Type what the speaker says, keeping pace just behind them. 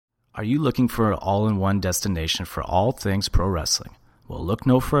Are you looking for an all-in-one destination for all things pro wrestling? Well, look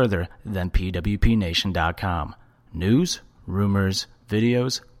no further than pwpnation.com. News, rumors,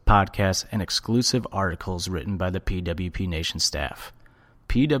 videos, podcasts, and exclusive articles written by the PWP Nation staff.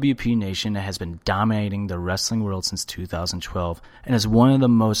 PWP Nation has been dominating the wrestling world since 2012 and is one of the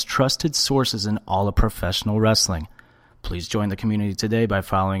most trusted sources in all of professional wrestling. Please join the community today by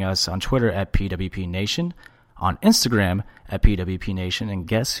following us on Twitter at PWP Nation, on Instagram at PWP Nation, and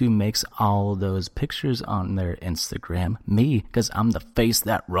guess who makes all those pictures on their Instagram? Me, because I'm the face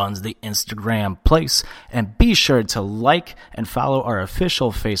that runs the Instagram place. And be sure to like and follow our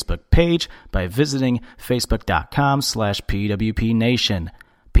official Facebook page by visiting facebook.com/PWP Nation.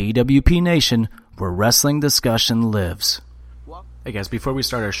 PWP Nation, where wrestling discussion lives. Hey guys, before we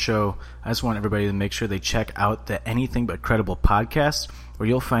start our show, I just want everybody to make sure they check out the Anything But Credible podcast, where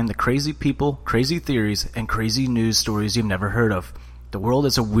you'll find the crazy people, crazy theories, and crazy news stories you've never heard of. The world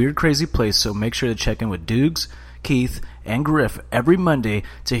is a weird, crazy place, so make sure to check in with Dukes, Keith, and Griff every Monday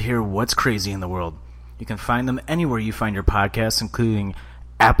to hear what's crazy in the world. You can find them anywhere you find your podcasts, including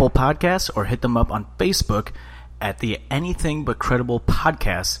Apple Podcasts, or hit them up on Facebook at the Anything But Credible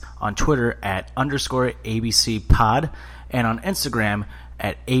podcast, on Twitter at _ABC Pod, and on Instagram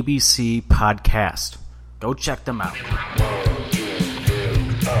at ABC Podcast. Go check them out.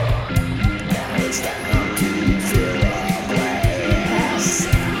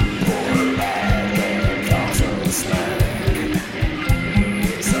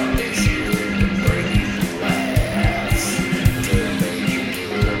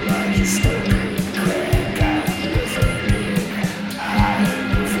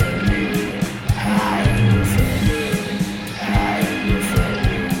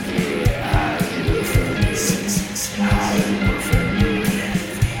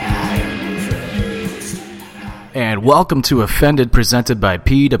 And welcome to Offended, presented by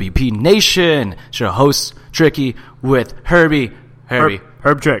PWP Nation. It's your host, Tricky, with Herbie. Herb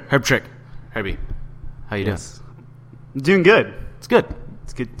Trick. Herbie, how you doing? I'm doing good. It's good.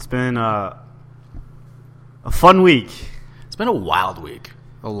 It's good. It's been a fun week. It's been a wild week.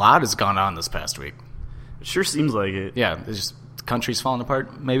 A lot has gone on this past week. It sure seems like it. Yeah, it's just the country's falling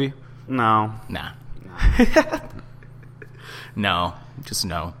apart, maybe? No. Nah. No, just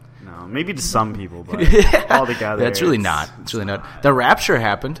no. No, maybe to some people, but all together. That's really not. It's really not. The rapture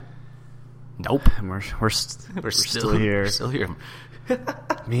happened. Nope. And we're still here. We're still here.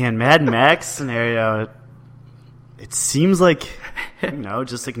 Man, Mad Max scenario, it seems like,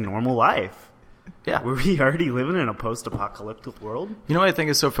 just like normal life. Yeah. Were we already living in a post-apocalyptic world? You know what I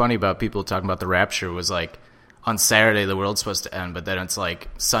think is so funny about people talking about the rapture was, like, on Saturday the world's supposed to end, but then it's like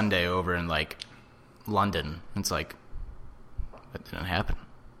Sunday over in, like, London. It's like, that didn't happen.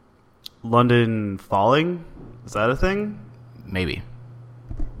 London falling? Is that a thing? Maybe.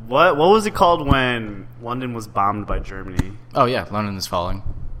 What was it called when London was bombed by Germany? Oh, yeah, London is falling.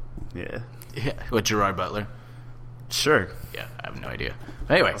 Yeah. Yeah, with Gerard Butler. Sure. Yeah, I have no idea.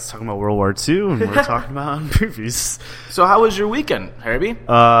 Anyway. Let's talk about World War II, and we're talking about movies. So how was your weekend, Herbie?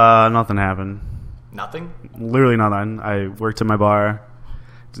 Nothing happened. Nothing? Literally nothing. I worked at my bar.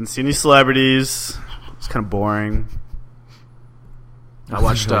 Didn't see any celebrities. It was kind of boring. I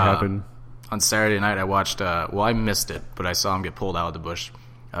watched what happened. On Saturday night. I watched. I missed it, but I saw him get pulled out of the bush.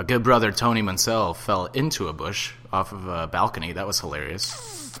 Good brother Tony Mansell fell into a bush off of a balcony. That was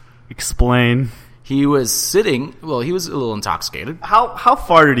hilarious. Explain. He was sitting. Well, he was a little intoxicated. How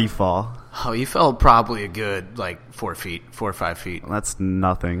far did he fall? Oh, he fell probably a good 4 or 5 feet. That's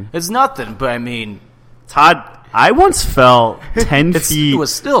nothing. It's nothing, but I mean, Todd, I once fell 10 feet. It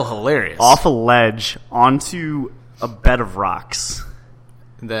was still hilarious. Off a ledge onto a bed of rocks.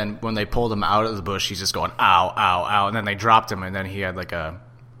 And then when they pulled him out of the bush, he's just going, ow, ow, ow. And then they dropped him, and then he had a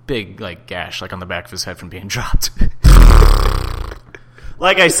big gash on the back of his head from being dropped.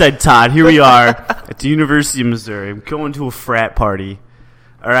 Like I said, Todd, here we are at the University of Missouri. I'm going to a frat party.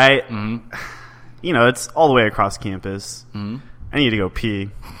 All right? Mm-hmm. It's all the way across campus. Mm-hmm. I need to go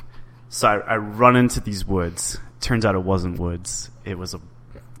pee. So I run into these woods. Turns out it wasn't woods. It was a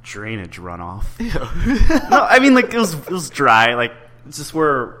drainage runoff. No, I mean, it was dry. It's just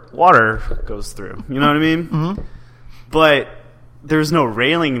where water goes through. You know what I mean? Mm-hmm. But there's no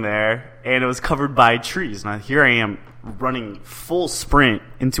railing there, and it was covered by trees. Now, here I am running full sprint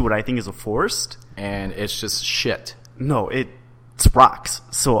into what I think is a forest. And it's just shit. No, it's rocks.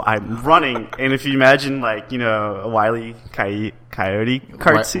 So I'm running, and if you imagine, a Wile E. Coyote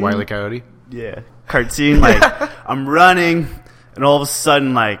cartoon. Wile E. Coyote? Yeah. Cartoon. I'm running, and all of a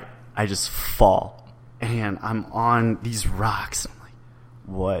sudden, I just fall. And I'm on these rocks. I'm like,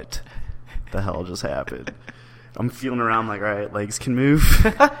 what the hell just happened? I'm feeling around all right, legs can move.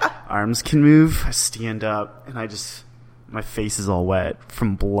 arms can move, I stand up, and my face is all wet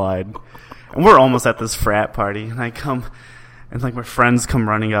from blood. And we're almost at this frat party, and I come, and like my friends come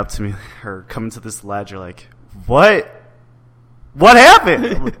running up to me, or come to this ledge, are like, what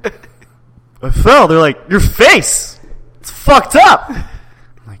happened? I fell. They're like, your face, it's fucked up. I'm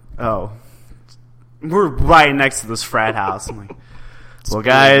like, oh. We're right next to this frat house. I'm like, well,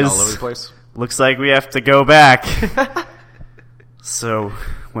 guys, all over the place. Looks like we have to go back. So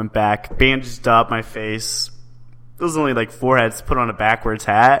went back, bandaged up my face. It was only like foreheads, put on a backwards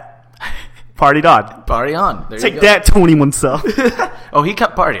hat. Partied on. Party on. There Take you go. that, Tony Munsell. Oh, he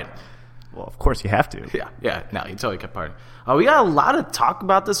kept partying. Well, of course you have to. Yeah. No, he totally kept partying. We got a lot to talk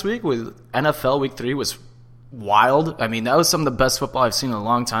about this week. With NFL Week 3 was wild. I mean, that was some of the best football I've seen in a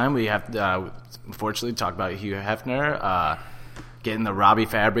long time. We have to, unfortunately, talk about Hugh Hefner getting the Robbie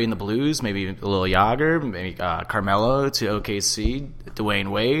Fabry and the Blues, maybe a little Yager, maybe Carmelo to OKC, Dwayne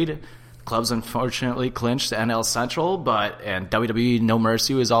Wade. Clubs unfortunately clinched the NL Central, and WWE No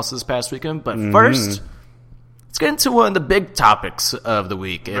Mercy was also this past weekend. But first, let's get into one of the big topics of the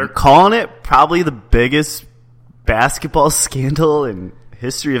week. They're calling it probably the biggest basketball scandal in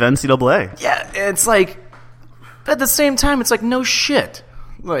history of NCAA. Yeah, it's like, at the same time, it's like, no shit.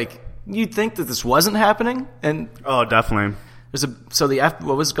 Like, you'd think that this wasn't happening, and Oh, definitely.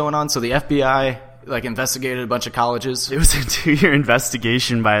 what was going on? So the FBI investigated a bunch of colleges. It was a 2-year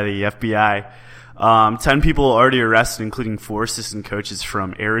investigation by the FBI. 10 people already arrested, including 4 assistant coaches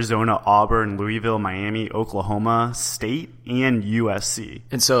from Arizona, Auburn, Louisville, Miami, Oklahoma State, and USC.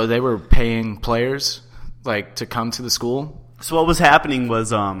 And so they were paying players to come to the school. So what was happening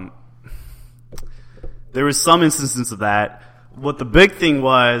was there was some instances of that. What the big thing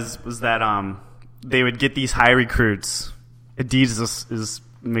was that they would get these high recruits. Adidas is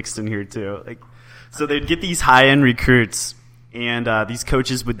mixed in here too. So they'd get these high-end recruits, and these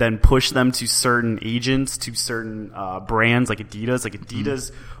coaches would then push them to certain agents, to certain brands like Adidas.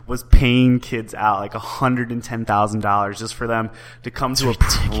 Adidas was paying kids out $110,000 just for them to come to a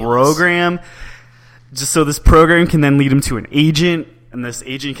program, just so this program can then lead them to an agent, and this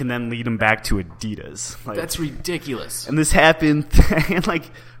agent can then lead them back to Adidas. That's ridiculous. And this happened, and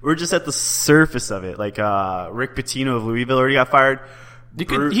we're just at the surface of it. Rick Pitino of Louisville already got fired.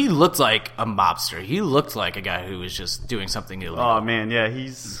 He looked like a mobster. He looked like a guy who was just doing something illegal. Oh man, yeah,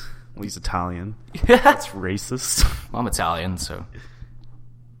 he's Italian. That's racist. Well, I'm Italian, so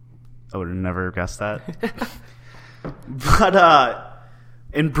I would have never guessed that. But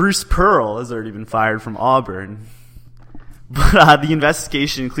and Bruce Pearl has already been fired from Auburn. But the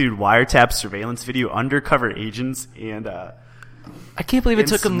investigation included wiretap surveillance video, undercover agents, and I can't believe it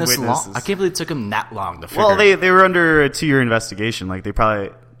took him this witnesses. long. I can't believe it took him that long to figure. Well, they were under a 2-year investigation. They probably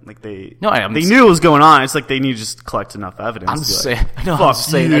they they knew what was going on. It's they need to just collect enough evidence. I'm just saying. I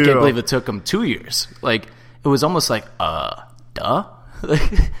can't believe it took him 2 years. It was almost duh.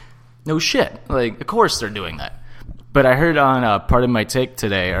 No shit. Of course they're doing that. But I heard on Part of My Take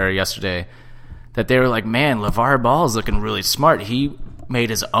today or yesterday that they were like, man, LeVar Ball is looking really smart. He made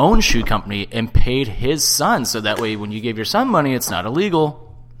his own shoe company and paid his son, so that way when you give your son money, it's not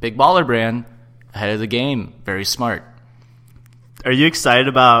illegal. Big baller brand, ahead of the game, very smart. Are you excited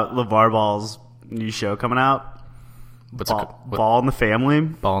about LeVar Ball's new show coming out? Ball in the Family?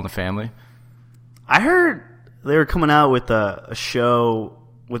 Ball in the Family. I heard they were coming out with a show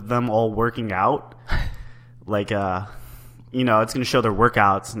with them all working out. It's going to show their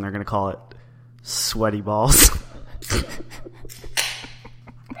workouts, and they're going to call it Sweaty Balls.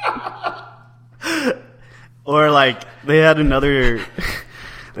 Or they had another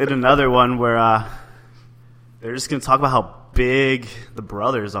one where they're just gonna talk about how big the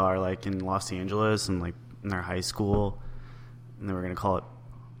brothers are in Los Angeles and in their high school, and they were gonna call it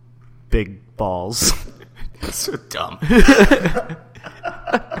Big Balls. That's so dumb.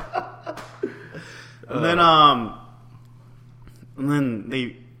 And then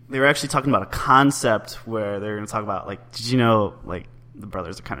they were actually talking about a concept where they're gonna talk about did you know the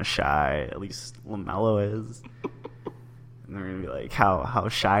brothers are kind of shy, at least LaMelo is. And they're going to be how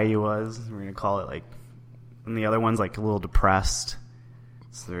shy he was. We're going to call it and the other one's a little depressed.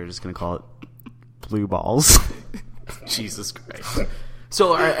 So they're just going to call it Blue Balls. Jesus Christ.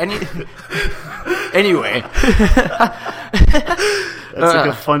 So anyway. That's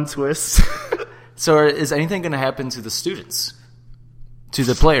a fun twist. So is anything going to happen to the students? To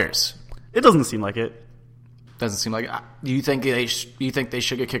the players? It doesn't seem like it. Doesn't seem like. Do you think they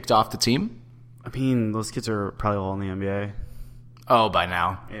should get kicked off the team? I mean, those kids are probably all in the NBA. Oh, by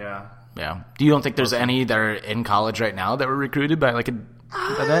now. Yeah. Do you don't think there's any that are in college right now that were recruited by by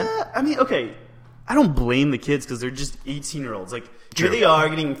that? I mean, okay. I don't blame the kids because they're just 18-year-olds. Like, True. here they are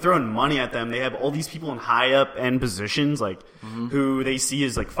getting thrown money at them. They have all these people in high up end positions, like who they see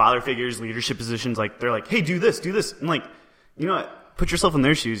as like father figures, leadership positions. Like, they're like, hey, do this. And like, you know what? Put yourself in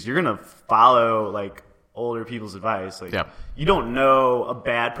their shoes. You're gonna follow like older people's advice. Like, you don't know a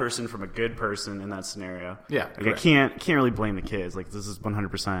bad person from a good person in that scenario. Yeah, like, I can't really blame the kids. Like, this is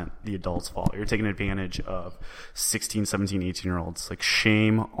 100% the adults' fault. You're taking advantage of 16, 17, 18-year-olds. Like,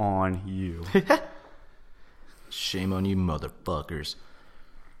 shame on you. Shame on you, motherfuckers.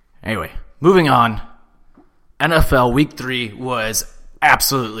 Anyway, moving on. NFL Week 3 was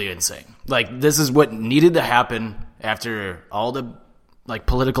absolutely insane. Like, this is what needed to happen after all the like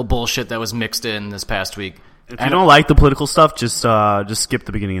political bullshit that was mixed in this past week. If you don't like the political stuff, just skip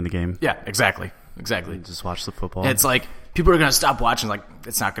the beginning of the game. Yeah, exactly. Just watch the football. It's like people are going to stop watching. Like,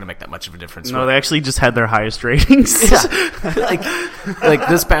 it's not going to make that much of a difference. No, they actually just had their highest ratings. Yeah. like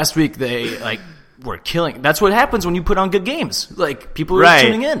this past week, they like were killing. That's what happens when you put on good games. Like, people are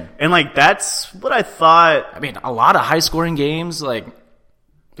tuning in, and like that's what I thought. I mean, a lot of high scoring games. Like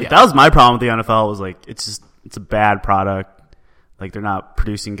that was my problem with the NFL. Was like it's a bad product. Like, they're not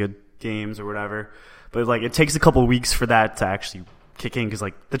producing good games or whatever. But, like, it takes a couple weeks for that to actually kick in. Because,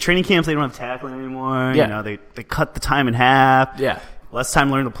 like, the training camps, they don't have tackling anymore. Yeah. You know, they cut the time in half. Yeah. Less time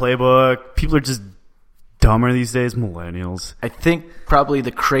to learn the playbook. People are just dumber these days. Millennials. I think probably the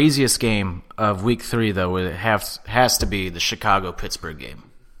craziest game of Week 3, though, has to be the Chicago-Pittsburgh game.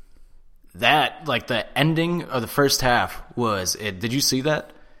 That, like, the ending of the first half was it. Did you see that?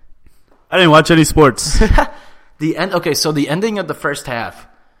 I didn't watch any sports. So the ending of the first half,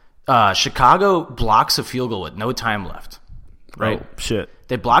 Chicago blocks a field goal with no time left. Right? Oh, shit.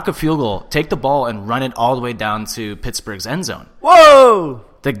 They block a field goal, take the ball, and run it all the way down to Pittsburgh's end zone. Whoa!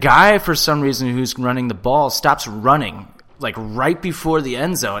 The guy, for some reason, who's running the ball stops running, like, right before the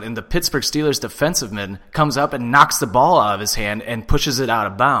end zone, and the Pittsburgh Steelers defensive man comes up and knocks the ball out of his hand and pushes it out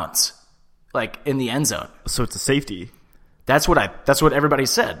of bounds, like, in the end zone. So it's a safety. That's what everybody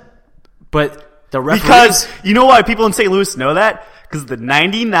said. But the referees... Because you know why people in St. Louis know that? Because the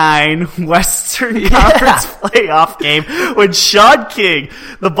 99 Western Conference playoff game when Sean King,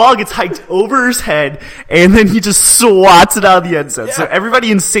 the ball gets hiked over his head and then he just swats it out of the end zone. Yeah. So everybody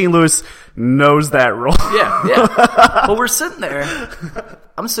in St. Louis knows that rule. Yeah. Well, we're sitting there.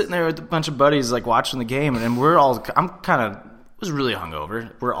 I'm sitting there with a bunch of buddies, like, watching the game, and was really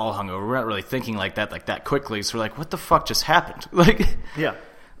hungover. We're all hungover. We're not really thinking like that quickly. So we're like, what the fuck just happened? Like, yeah.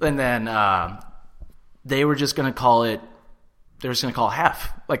 And then they were just going to call it. They were just going to call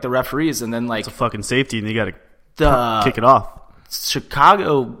half, like the referees, and then like it's a fucking safety, and you got to kick it off.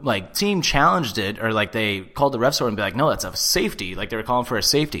 Chicago team challenged it, or like they called the refs over and be like, no, that's a safety. Like they were calling for a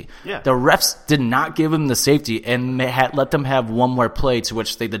safety. Yeah. The refs did not give them the safety and let them have one more play, to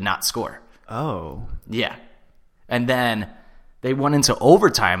which they did not score. Oh. Yeah. And then they went into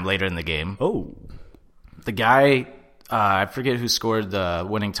overtime later in the game. Oh. The guy, I forget who scored the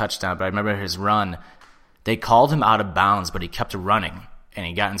winning touchdown, but I remember his run. They called him out of bounds, but he kept running, and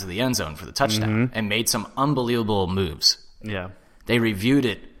he got into the end zone for the touchdown and made some unbelievable moves. Yeah. They reviewed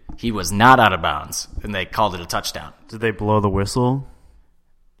it. He was not out of bounds, and they called it a touchdown. Did they blow the whistle?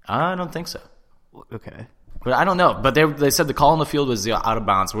 I don't think so. Okay. But I don't know. But they said the call on the field was out of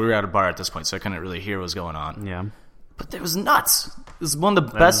bounds. We were at a bar at this point, so I couldn't really hear what was going on. Yeah. But it was nuts. This is one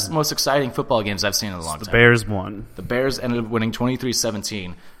of the best, most exciting football games I've seen in a long time. The Bears won. The Bears ended up winning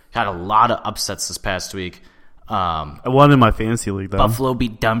 23-17. Had a lot of upsets this past week. I won in my fantasy league, though. Buffalo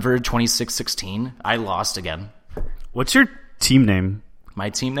beat Denver 26-16. I lost again. What's your team name? My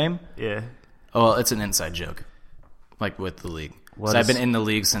team name? Yeah. Oh, well, it's an inside joke, like with the league. So I've been in the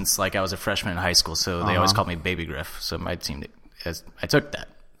league since like I was a freshman in high school, so they always called me Baby Griff. So my team, I took that,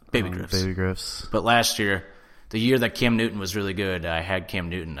 Baby Griffs. Baby Griffs. But last year, the year that Cam Newton was really good, I had Cam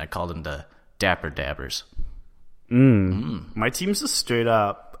Newton. I called him the Dapper Dabbers. My team's just straight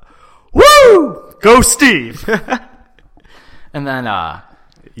up. Woo! Go Steve! And then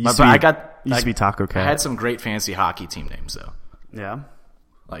used to be Taco Cat. I had some great fantasy hockey team names though. Yeah.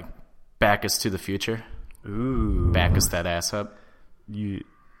 Like Bacchus to the Future. Ooh. Bacchus that ass up.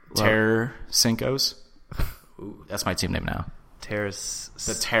 Terror Cincos. Ooh, that's my team name now.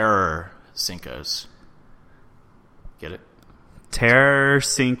 The Terror Cincos. Get it? Terror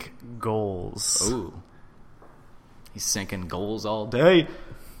Sink Goals. Ooh. He's sinking goals all day.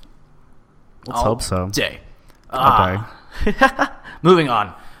 Let's hope so. Day. Okay. Moving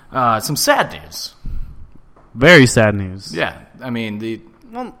on. Some sad news. Very sad news. Yeah. I mean,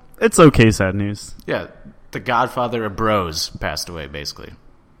 well, it's okay sad news. Yeah. The godfather of bros passed away, basically.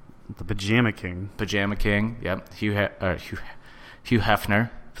 The Pajama King. Pajama King, yep. Hugh Hefner.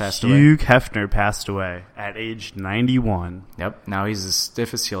 passed away. Hugh Hefner passed away at age 91. Yep. Now he's as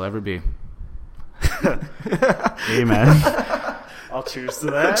stiff as he'll ever be. Amen. I'll cheers to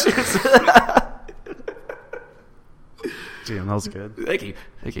that. Damn, that was good. Thank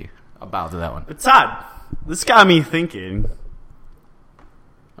you. I'll bow to that one. But Todd, this got me thinking.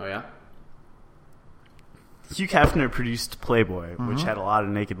 Oh, yeah? Hugh Hefner produced Playboy, which had a lot of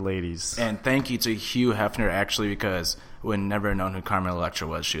naked ladies. And thank you to Hugh Hefner, actually, because I would never have known who Carmen Electra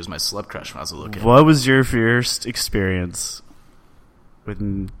was. She was my celeb crush when I was a little kid. What was your first experience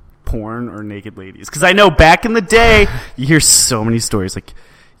with porn or naked ladies? Because I know back in the day, you hear so many stories. Like,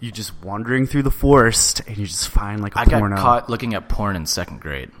 you just wandering through the forest, and you just find, like, a porno. I got caught looking at porn in second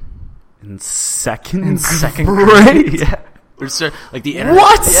grade. In second grade? Yeah. Like the internet.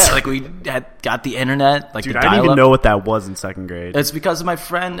 What? Yeah, like we had got the internet. Like Dude, the I didn't even dial-up. know what that was in second grade. It's because of my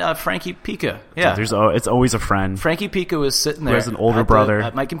friend Frankie Pica. Yeah, It's always a friend. Frankie Pica was sitting there. Who has an older at brother.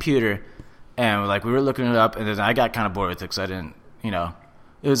 at my computer, and like we were looking it up, and then I got kind of bored with it because I didn't, we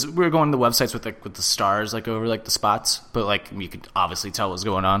were going to the websites with the stars like over like the spots, but like you could obviously tell what was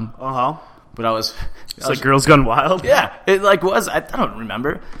going on. Uh-huh. But I was It's like Girls Gone Wild? Yeah, it like was. I don't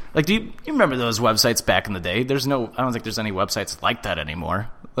remember. Like, do you remember those websites back in the day? I don't think there's any websites like that anymore.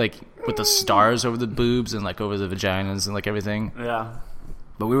 Like with the stars over the boobs and like over the vaginas and like everything. Yeah.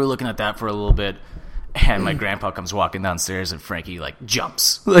 But we were looking at that for a little bit, and my grandpa comes walking downstairs, and Frankie like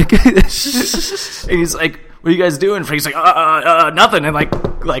jumps, like, and he's like, "What are you guys doing?" Frankie's like, nothing, and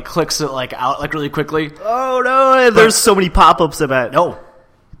like clicks it like out like really quickly. Oh, no. There's so many pop-ups about. No,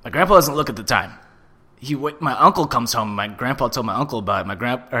 my grandpa doesn't look at the time. My uncle comes home. My grandpa told my uncle about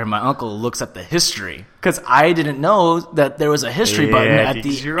it. My uncle looks at the history because I didn't know that there was a history button at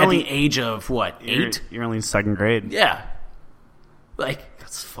the age of what, 8? You're only in second grade. Yeah, like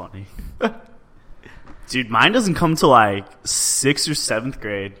That's funny. Dude, mine doesn't come till like 6th or 7th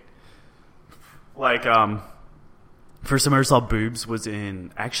grade. Like, first time I ever saw boobs was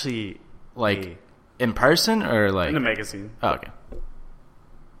in in person or like in a magazine. Oh, okay.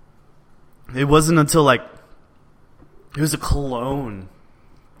 It wasn't until like it was a cologne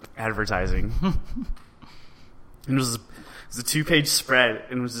advertising. And it was a 2-page spread,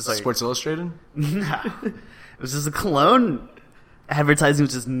 and it was just like Sports Illustrated. it was just a cologne advertising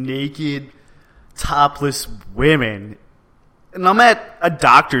with just naked, topless women. And I'm at a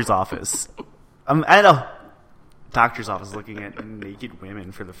doctor's office. I'm at a doctor's office looking at naked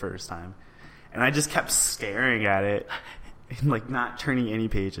women for the first time, and I just kept staring at it. And like not turning any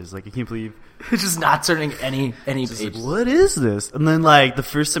pages. Like I can't believe Just not turning any pages. like, what is this? And then like the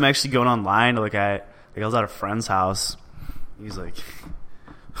first time actually going online to look at, like I was at a friend's house. He's like,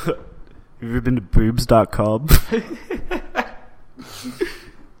 "Have you ever been to boobs.com?"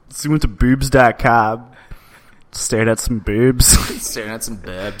 So we went to boobs.com, stared at some boobs. Staring at some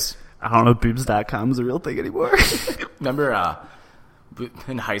bibs. I don't know if boobs.com is a real thing anymore. Remember,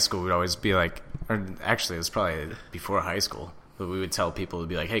 in high school, we'd always be like, or actually, it was probably before high school, but we would tell people to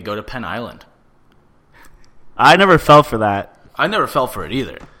be like, "Hey, go to Penn Island." I never fell for that. I never fell for it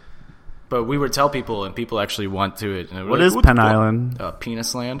either, but we would tell people, and people actually went to it. And What is Penn Island?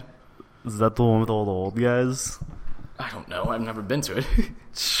 Penis Land. Is that the one with all the old guys? I don't know. I've never been to it. Do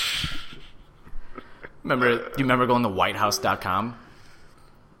you remember going to whitehouse.com?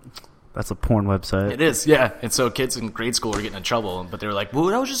 That's a porn website. It is, yeah. And so kids in grade school were getting in trouble, but they were like,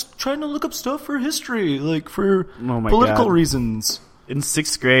 "Well, I was just trying to look up stuff for history, like for political reasons." In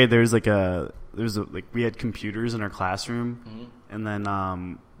 6th grade, we had computers in our classroom, and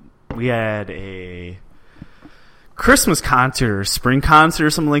then we had a Christmas concert or spring concert or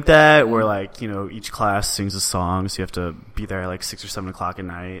something like that, where like each class sings a song, so you have to be there at like 6 or 7 o'clock at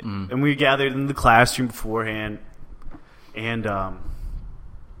night, and we gathered in the classroom beforehand, and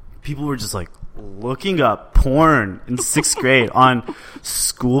people were just like looking up porn in 6th grade on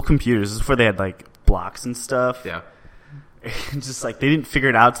school computers. This is before they had like blocks and stuff. Yeah. And just like they didn't figure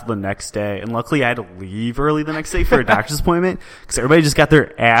it out till the next day. And luckily I had to leave early the next day for a doctor's appointment because everybody just got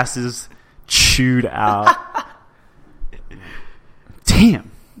their asses chewed out.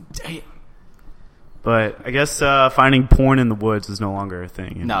 Damn. But I guess finding porn in the woods is no longer a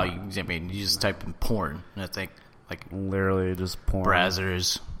thing. No, you just type in porn, and I think like literally just porn.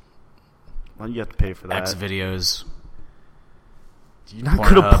 Brazzers. Well, you have to pay for that. X videos. Do you not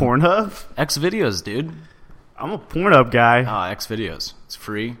go to Pornhub? X videos, dude. I'm a Pornhub guy. X videos. It's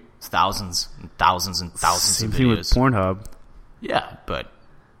free. It's thousands and thousands and thousands Same of videos. thing with Pornhub. Yeah, but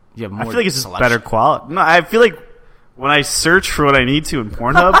you have more. I feel like it's just selection. better quality. No, I feel like when I search for what I need to in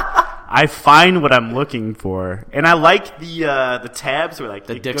Pornhub, I find what I'm looking for, and I like the tabs where like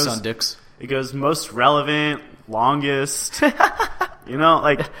The dicks on dicks. It goes most relevant, longest. You know,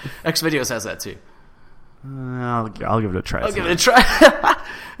 like Xvideos has that too. I'll give it a try. I'll give it a try.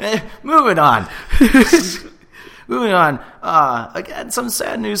 Moving on. Moving on. Again, some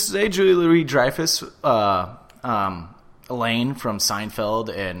sad news today. Julia Louis-Dreyfus, Elaine from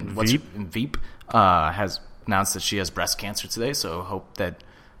Seinfeld and Veep has announced that she has breast cancer today. So hope that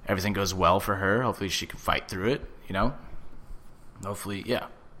everything goes well for her. Hopefully she can fight through it. You know. Hopefully, yeah,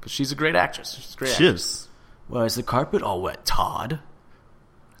 because she's a great actress. She's a great actress. Is. Well, is the carpet all wet, Todd?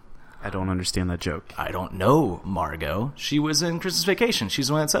 I don't understand that joke. I don't know, Margot. She was in Christmas Vacation. She's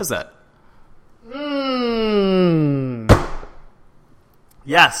the one that says that.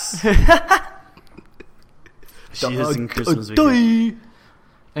 Yes. She is in Christmas Vacation.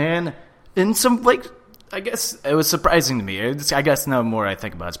 And in some, like, I guess it was surprising to me. I guess no more I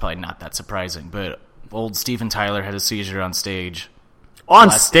think about it, it's probably not that surprising. But old Steven Tyler had a seizure on stage.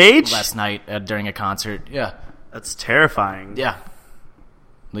 Stage? Last night during a concert. Yeah. That's terrifying. Yeah.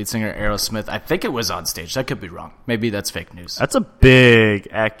 Lead singer Aerosmith. I think it was on stage. That could be wrong. Maybe that's fake news. That's a big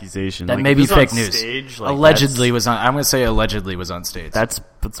accusation. That like, may be fake on news. Stage, like, allegedly was on. I'm going to say allegedly was on stage. That's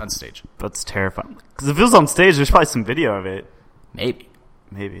on stage. That's terrifying. Because if it was on stage, there's probably some video of it. Maybe.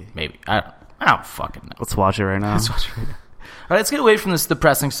 I don't fucking know. Let's watch it right now. All right, let's get away from this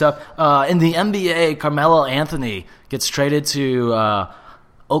depressing stuff. In the NBA, Carmelo Anthony gets traded to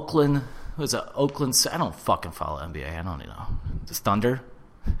Oakland. What is it? Oakland. I don't fucking follow NBA. I don't even know. The Thunder.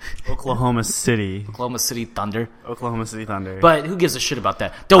 Oklahoma City. Oklahoma City Thunder. Oklahoma City Thunder. But who gives a shit about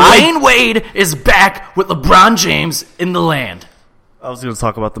that? Dwayne Wade is back with LeBron James in the land. I was going to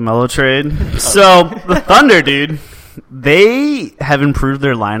talk about the Melo trade. So, the Thunder, dude, they have improved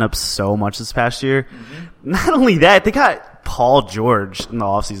their lineup so much this past year. Mm-hmm. Not only that, they got Paul George in the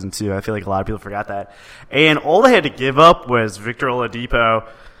offseason, too. I feel like a lot of people forgot that. And all they had to give up was Victor Oladipo,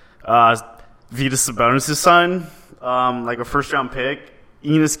 Vitas Sabonis' son, like a first-round pick,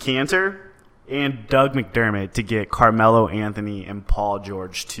 Enes Kanter, and Doug McDermott to get Carmelo Anthony and Paul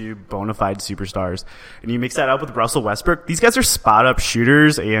George, two bona fide superstars. And you mix that up with Russell Westbrook. These guys are spot-up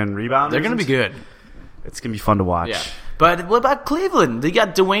shooters and rebounders. They're going to be good. It's going to be fun to watch. Yeah. But what about Cleveland? They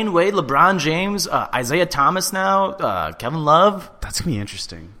got Dwayne Wade, LeBron James, Isaiah Thomas now, Kevin Love. That's going to be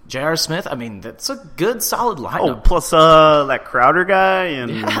interesting. J.R. Smith. I mean, that's a good, solid lineup. Oh, plus that Crowder guy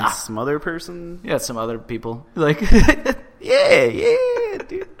and some other person. Yeah, some other people. Like, yeah,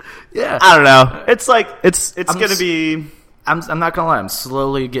 dude. Yeah. I don't know. It's like it's going to be. I'm not gonna lie. I'm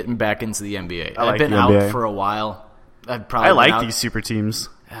slowly getting back into the NBA. I've like been the out NBA. for a while. I like these super teams.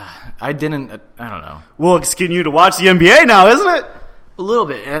 I didn't. I don't know. Well, it's getting you to watch the NBA now, isn't it? A little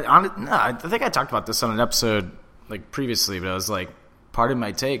bit. I think I talked about this on an episode like previously, but I was like, part of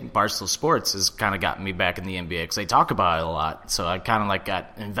my take, Barstool Sports, has kind of gotten me back in the NBA because they talk about it a lot. So I kind of like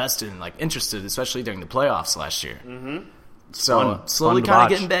got invested and like interested, especially during the playoffs last year. Mm-hmm. So slowly kind of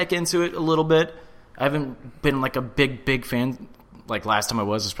getting back into it a little bit. I haven't been like a big fan. Like last time I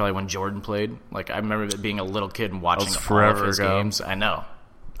was probably when Jordan played. Like I remember being a little kid and watching all of his games. I know.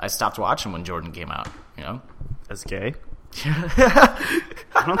 I stopped watching when Jordan came out. You know, as gay.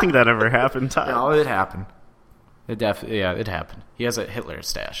 I don't think that ever happened. Ty. No, it happened. It happened. He has a Hitler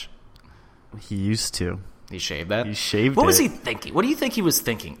stash. He used to. He shaved that? He shaved What it. was he thinking? What do you think he was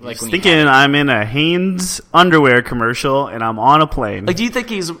thinking? Like He's thinking I'm in a Hanes underwear commercial and I'm on a plane. Like, do you think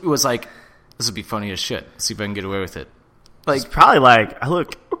he was like, this would be funny as shit. See if I can get away with it. Like, he's probably like, I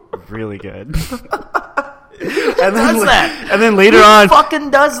look really good. And then later on, fucking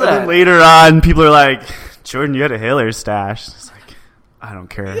does that. And then later on, people are like, Jordan, you had a Hitler stash. It's like, I don't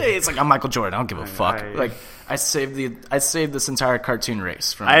care. It's like I'm Michael Jordan. I don't give a fuck. Like I saved this entire cartoon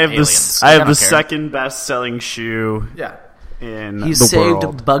race from I have aliens. I have the second best selling shoe. Yeah. In he the saved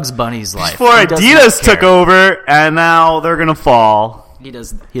world. Bugs Bunny's life. Before Adidas took over, and now they're gonna fall. He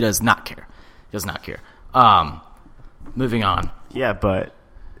does not care. He does not care. Moving on. Yeah, but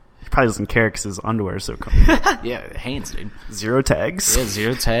he probably doesn't care because his underwear is so comfy. Yeah, Hanes, dude. Zero tags. Yeah,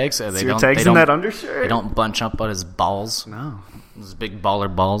 zero tags. Zero tags in that undershirt. They don't bunch up on his balls. No, his big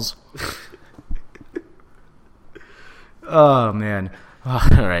baller balls. Oh man. All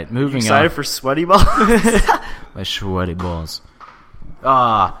right, moving excited on. for sweaty balls? My sweaty balls.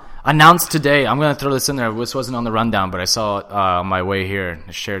 Announced today. I'm going to throw this in there. This wasn't on the rundown, but I saw it on my way here.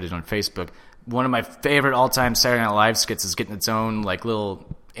 I shared it on Facebook. One of my favorite all-time Saturday Night Live skits is getting its own like little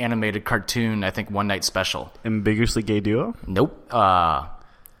animated cartoon. I think one night special. Ambiguously gay duo? Nope.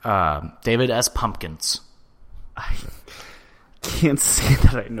 David S. Pumpkins. I can't say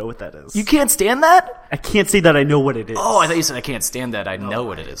that I know what that is. You can't stand that? I can't say that I know what it is. Oh, I thought you said I can't stand that. I know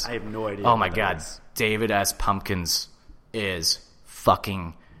what it is. I have no idea. Oh my god, David S. Pumpkins is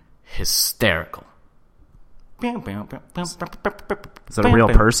fucking hysterical. Is that a real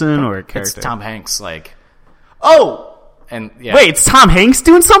person or a character? It's Tom Hanks, like... Oh! And yeah. Wait, it's Tom Hanks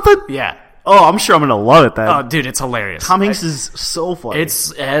doing something? Yeah. Oh, I'm sure I'm going to love it then. Oh, dude, it's hilarious. Tom Hanks is so funny.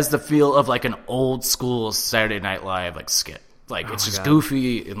 It has the feel of like an old school Saturday Night Live like skit. Like it's just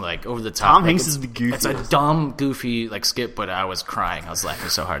goofy and like over the top. Tom like, Hanks is the goofiest. It's a dumb, goofy like skit, but I was crying. I was laughing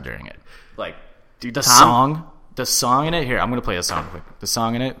so hard during it. Like, dude, the song in it. Here, I'm gonna play a song quick. The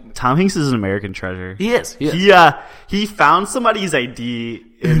song in it. Tom Hanks is an American treasure. He is. He found somebody's ID.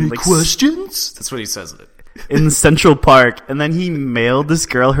 Any questions? That's what he says. In Central Park, and then he mailed this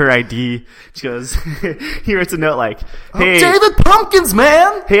girl her ID. She goes, he writes a note like, "Hey, David Pumpkins,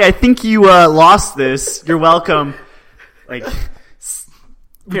 man. Hey, I think you lost this. You're welcome." Like,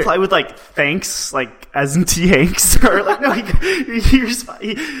 reply with like thanks, like as in T Hanks, or like no, his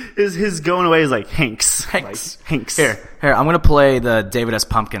going away is like Hanks. Like, Hanks. Here, I'm gonna play the David S.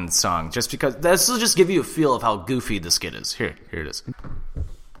 Pumpkins song just because this will just give you a feel of how goofy the skit is. Here it is.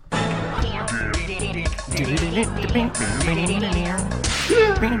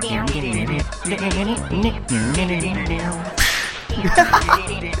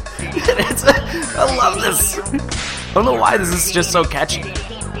 I love this. I don't know why this is just so catchy.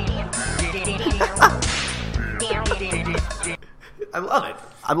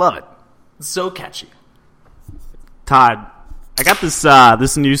 I love it. It's so catchy. Todd, I got this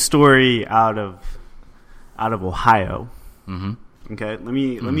this news story out of Ohio. Mm-hmm. Okay, let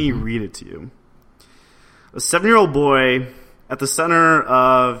me read it to you. A 7-year-old boy at the center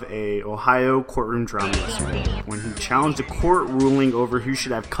of a Ohio courtroom drama yesterday when he challenged a court ruling over who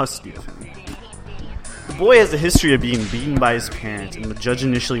should have custody of him. The boy has a history of being beaten by his parents, and the judge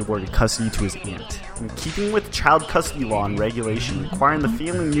initially awarded custody to his aunt. In keeping with child custody law and regulation requiring the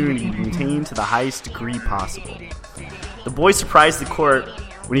family unity to be maintained to the highest degree possible, the boy surprised the court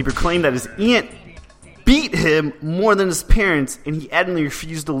when he proclaimed that his aunt beat him more than his parents, and he adamantly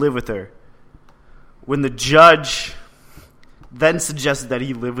refused to live with her. When the judge then suggested that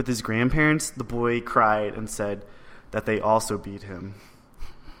he live with his grandparents, the boy cried and said that they also beat him.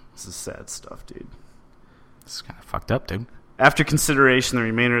 This is sad stuff, dude. It's kind of fucked up, dude. After consideration, the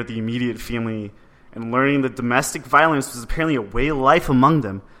remainder of the immediate family and learning that domestic violence was apparently a way of life among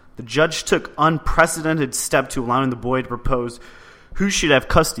them, the judge took unprecedented step to allowing the boy to propose who should have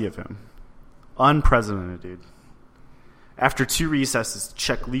custody of him. Unprecedented, dude. After 2 recesses to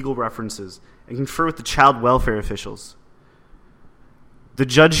check legal references and confer with the child welfare officials, the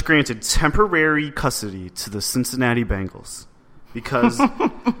judge granted temporary custody to the Cincinnati Bengals because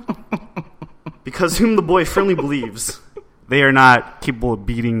whom the boy firmly believes they are not capable of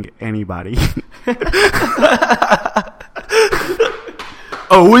beating anybody. 0-3.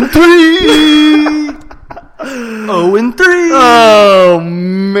 0-3. Oh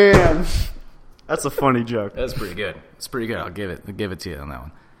man, that's a funny joke. That's pretty good. It's pretty good. I'll give it to you on that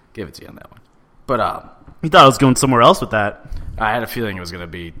one. But you thought I was going somewhere else with that. I had a feeling it was going to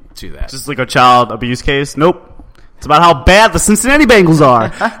be to that. Just like a child abuse case. Nope. It's about how bad the Cincinnati Bengals are.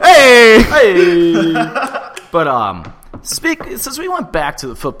 Hey. But since we went back to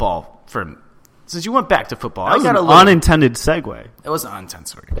the football since you went back to football, that was an unintended segue. It was an unintended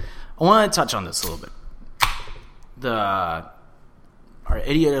segue. I want to touch on this a little bit. Our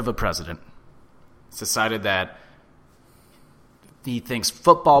idiot of a president has decided that he thinks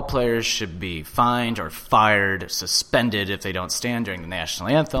football players should be fined or fired, suspended if they don't stand during the national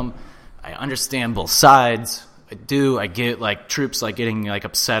anthem. I understand both sides. I do. I get like troops like getting like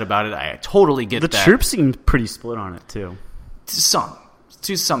upset about it. I totally get that. The troops seem pretty split on it too.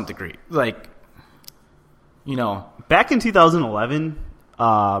 To some degree. Like, you know, back in 2011,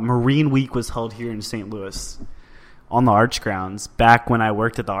 Marine Week was held here in St. Louis on the Arch grounds. Back when I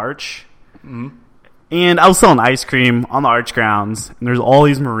worked at the Arch. Mm-hmm. And I was selling ice cream on the Arch grounds, and there's all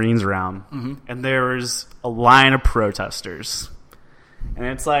these Marines around. Mm-hmm. And there was a line of protesters. And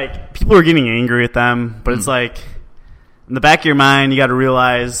it's like, people are getting angry at them, but it's like, in the back of your mind, you got to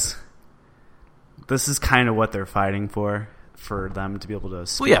realize this is kind of what they're fighting for them to be able to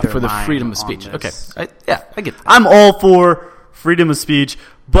speak their for the mind freedom of speech. Okay. I get that. I'm all for freedom of speech,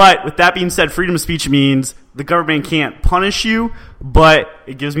 but with that being said, freedom of speech means the government can't punish you, but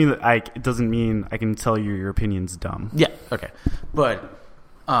it gives me it doesn't mean I can tell you your opinion's dumb. Yeah, okay. But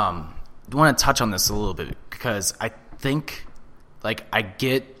I want to touch on this a little bit because I think, like, I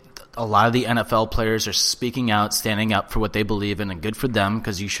get a lot of the NFL players are speaking out, standing up for what they believe in, and good for them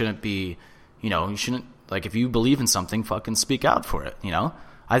because you shouldn't be, like, if you believe in something, fucking speak out for it, you know?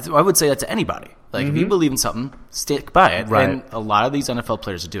 I would say that to anybody. Like, if you believe in something, stick by it. Right. And a lot of these NFL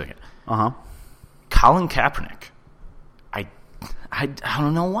players are doing it. Uh-huh. Colin Kaepernick, I I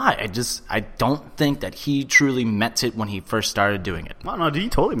don't know why. I don't think that he truly meant it when he first started doing it. Well, no, he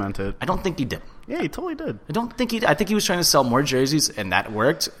totally meant it. I don't think he did. Yeah, he totally did. I think he was trying to sell more jerseys, and that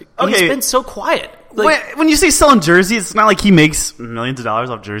worked. Okay. He's been so quiet. When you say selling jerseys, it's not like he makes millions of dollars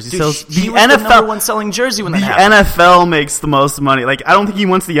off jersey sales. He was the number one selling jersey when that happened. NFL makes the most money. Like, I don't think he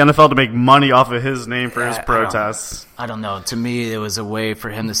wants the NFL to make money off of his name for his protests. I don't know. To me, it was a way for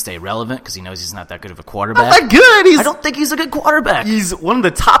him to stay relevant because he knows he's not that good of a quarterback. Not that good. I don't think he's a good quarterback. He's one of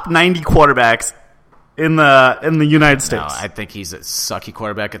the top 90 quarterbacks in the United States. No, I think he's a sucky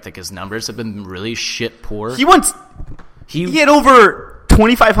quarterback. I think his numbers have been really shit poor. He had over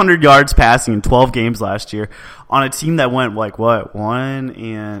 2,500 yards passing in 12 games last year on a team that went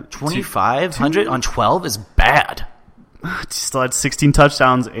 2,500 on 12 is bad. Still had 16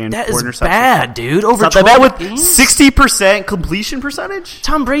 touchdowns and 4 interceptions. Bad, dude. Over it's not 12 that bad with games? 60% completion percentage.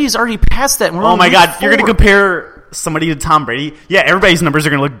 Tom Brady's already passed that. Oh my God, you're going to compare somebody to Tom Brady? Yeah, everybody's numbers are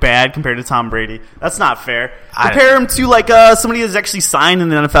going to look bad compared to Tom Brady. That's not fair. Compare him to somebody that's actually signed in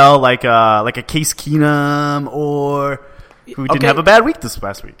the NFL, like a Case Keenum or who didn't have a bad week this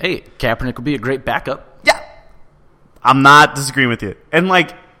past week. Hey, Kaepernick would be a great backup. Yeah, I'm not disagreeing with you. And when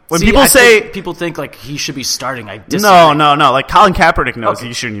people think like he should be starting, I disagree. No. Like Colin Kaepernick knows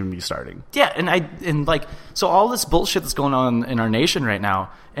he shouldn't even be starting. Yeah, and so all this bullshit that's going on in our nation right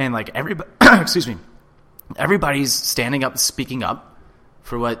now, and like everybody, excuse me, everybody's standing up, speaking up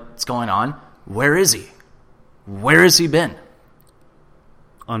for what's going on. Where is he? Where has he been?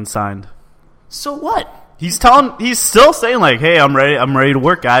 Unsigned. So what? He's still saying like, "Hey, I'm ready to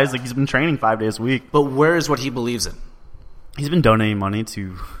work, guys." Like he's been training 5 days a week. But where is what he believes in? He's been donating money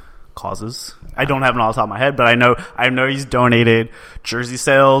to causes. I don't have it off the top of my head, but I know he's donated jersey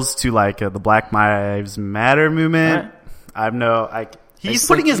sales to the Black Lives Matter movement. Right. He's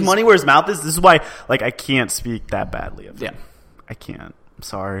putting his money where his mouth is. This is why I can't speak that badly of him. Yeah. I can't. I'm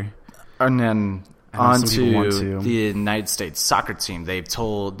sorry. And then on to the United States soccer team. They've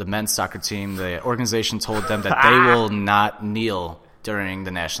told the men's soccer team, the organization told them that they will not kneel during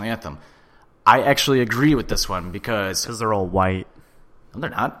the national anthem. I actually agree with this one because they're all white. No, they're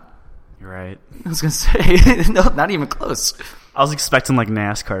not. You're right. I was going to say, no, not even close. I was expecting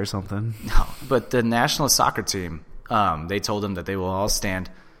NASCAR or something. No, but the national soccer team, they told them that they will all stand.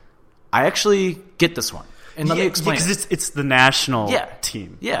 I actually get this one. And let me explain. Because it's the national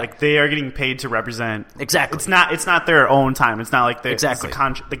team. Yeah. They are getting paid to represent. Exactly. It's not their own time. It's not like they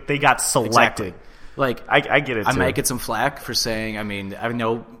got selected. Exactly. I get it, too. I might get some flack for saying, I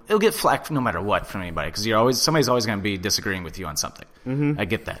know it'll get flack no matter what from anybody because somebody's always going to be disagreeing with you on something. Mm-hmm. I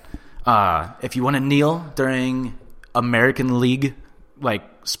get that. If you want to kneel during American League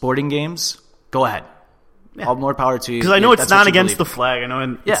sporting games, go ahead. Yeah. All more power to you. Because I know it's not against the flag. I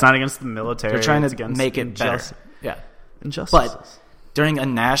know it's not against the military. They're trying to make it better. Yeah. Injustices. But during a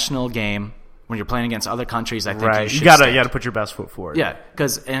national game, when you're playing against other countries, I think you gotta put your best foot forward. Yeah.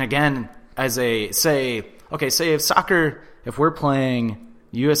 And again, as if we're playing,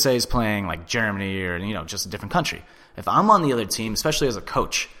 USA's playing Germany or just a different country. If I'm on the other team, especially as a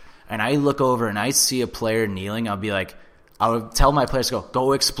coach, and I look over and I see a player kneeling, I would tell my players to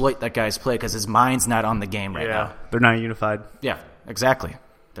go exploit that guy's play because his mind's not on the game right now. They're not unified. Yeah, exactly.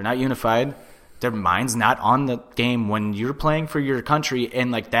 They're not unified. Their mind's not on the game when you're playing for your country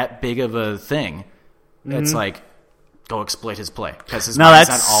and that big of a thing. Mm-hmm. It's go exploit his play because his mind's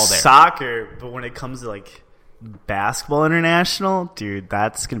not all there. Soccer, but when it comes to basketball international, dude,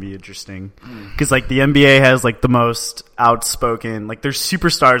 that's gonna be interesting because the NBA has the most outspoken, their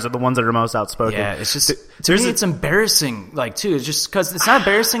superstars are the ones that are most outspoken. Yeah, it's just to me it's embarrassing too. It's just because it's not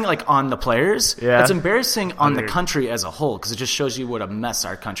embarrassing on the players. Yeah, it's embarrassing on the country as a whole because it just shows you what a mess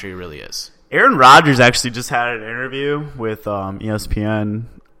our country really is. Aaron Rodgers actually just had an interview with ESPN.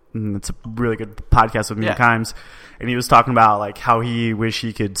 It's a really good podcast with Mina Kimes. And he was talking about how he wish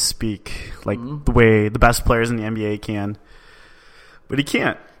he could speak the way the best players in the NBA can, but he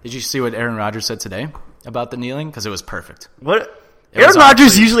can't. Did you see what Aaron Rodgers said today about the kneeling? Because it was perfect. Aaron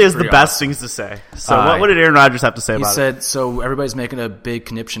Rodgers usually has the best things to say. So what did Aaron Rodgers have to say about it? He said, so everybody's making a big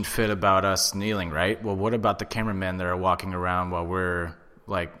conniption fit about us kneeling, right? Well, what about the cameramen that are walking around while we're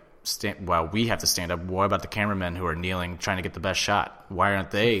while we have to stand up? What about the cameramen who are kneeling trying to get the best shot? Why aren't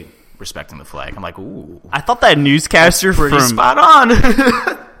they respecting the flag? I'm ooh. I thought that newscaster pretty spot on.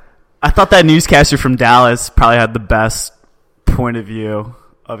 I thought that newscaster from Dallas probably had the best point of view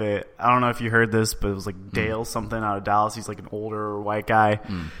of it. I don't know if you heard this, but it was Dale something out of Dallas. He's an older white guy,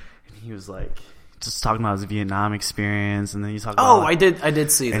 and he was just talking about his Vietnam experience, and then he's talking about I did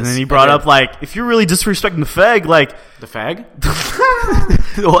see this. And then he brought up if you're really disrespecting the flag, the fag?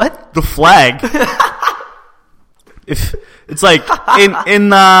 What? The flag. It's like in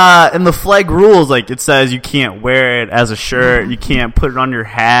the flag rules, like it says you can't wear it as a shirt, you can't put it on your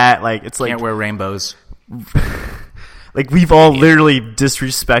hat. Like it's like Can't wear rainbows. like we've all literally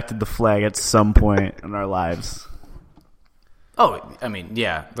disrespected the flag at some point in our lives. Oh, I mean,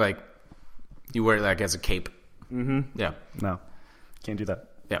 yeah, like you wear it like as a cape. Mm-hmm. Yeah, No, can't do that.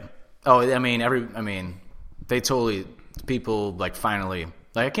 yeah. Oh, I mean, they totally people like finally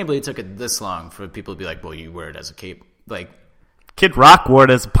like I can't believe it took it this long for people to be like, well, you wear it as a cape, like. Kid Rock wore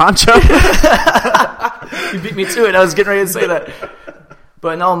it as a poncho. You beat me to it. I was getting ready to say that.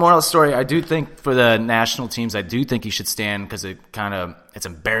 But no, moral of the story, I do think for the national teams, I do think he should stand because it's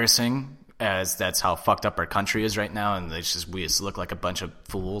embarrassing as that's how fucked up our country is right now, and we just look like a bunch of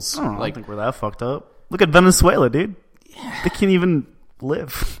fools. I don't think we're that fucked up. Look at Venezuela, dude. They can't even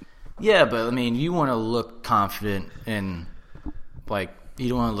live. Yeah, but I mean, you want to look confident and like you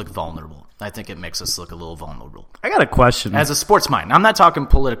don't want to look vulnerable. I think it makes us look a little vulnerable. I got a question. As a sports mind. I'm not talking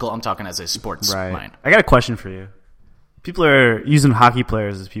political. I'm talking as a sports mind. I got a question for you. People are using hockey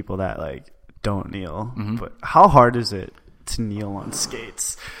players as people that like don't kneel. Mm-hmm. But how hard is it to kneel on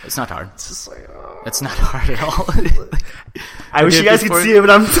skates? It's not hard. It's just like it's not hard at all. I wish you guys could see it, but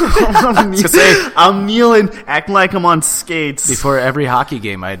I'm kneeling, acting like I'm on skates. Before every hockey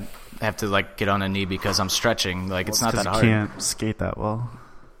game, I'd have to like get on a knee because I'm stretching. Like it's not that hard. You can't skate that well.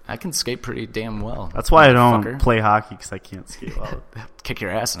 I can skate pretty damn well. That's why I don't play hockey, because I can't skate well. Kick your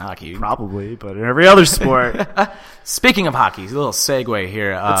ass in hockey. Probably, but in every other sport. Speaking of hockey, a little segue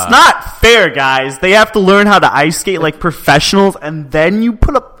here. It's not fair, guys. They have to learn how to ice skate like professionals, and then you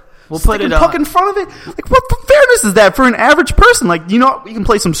put a puck in front of it. Like, what the fairness is that for an average person? Like, you can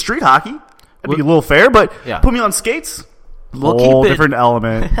play some street hockey. That'd be a little fair, but put me on skates. Whole different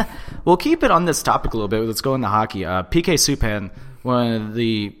element. We'll keep it on this topic a little bit. Let's go into hockey. PK Subban, one of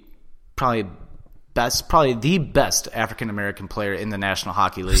the probably the best African American player in the National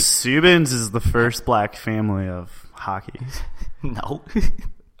Hockey League. Subans is the first black family of hockey. No.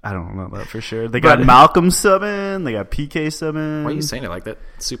 I don't know that for sure. They got Malcolm Subban. They got PK Subban. Why are you saying it like that?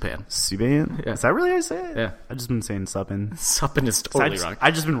 Subban. Yeah. Is that really how you say it? Yeah. I've just been saying Subban. Subban is totally wrong.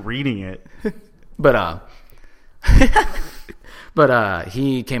 I've just been reading it. But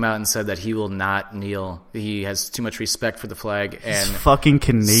he came out and said that he will not kneel. He has too much respect for the flag. And he's fucking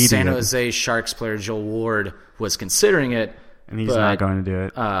Canadian. San Jose Sharks player Joel Ward was considering it, and he's not going to do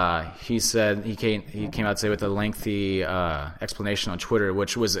it. He said he came out today with a lengthy explanation on Twitter,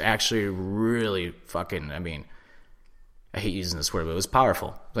 which was actually really fucking. I mean, I hate using this word, but it was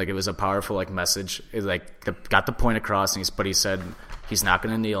powerful. Like it was a powerful like message. It got the point across. But he said he's not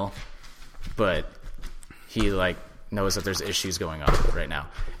going to kneel, but he knows that there's issues going on right now.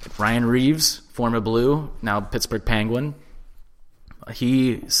 Ryan Reeves, former Blue, now Pittsburgh Penguin,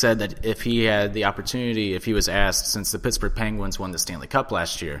 he said that if he had the opportunity, if he was asked, since the Pittsburgh Penguins won the Stanley Cup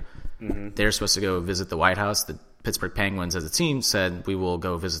last year, they're supposed to go visit the White House. The Pittsburgh Penguins as a team said, we will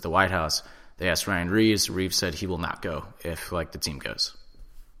go visit the White House. They asked Ryan Reeves. Reeves said he will not go if the team goes.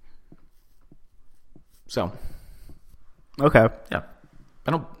 So. Okay. Yeah.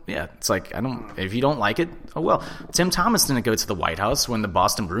 If you don't like it, oh well. Tim Thomas didn't go to the White House when the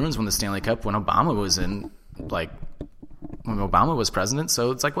Boston Bruins won the Stanley Cup when Obama was when Obama was president.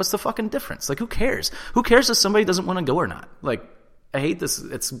 So it's like, what's the fucking difference? Like, who cares? Who cares if somebody doesn't want to go or not? Like, I hate this.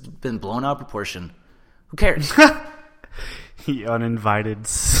 It's been blown out of proportion. Who cares? He uninvited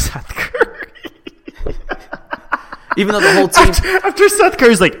Seth Curry. Even though the whole team... After Seth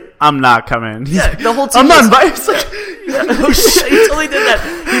Curry's like, I'm not coming. Yeah, the whole team... I'm not invited. It's like, no shit. He totally did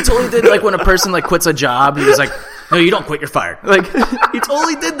that. He totally did, when a person, quits a job, he was like, no, you don't quit, you're fired. He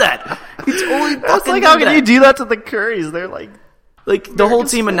totally did that. He totally fucking did how can you do that to the Currys? They're like... the whole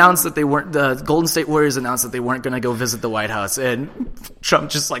team announced that they weren't... The Golden State Warriors announced that they weren't going to go visit the White House, and Trump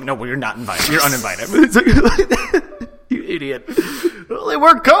just no, well, you're not invited. You're uninvited. You idiot. Well, they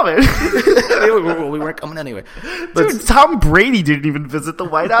weren't coming. We weren't coming anyway. But dude, Tom Brady didn't even visit the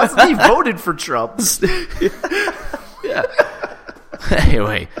White House, and he voted for Trump. Yeah.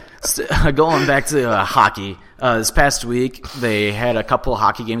 Anyway, going back to hockey. This past week, they had a couple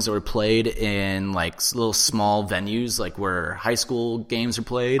hockey games that were played in little small venues, where high school games are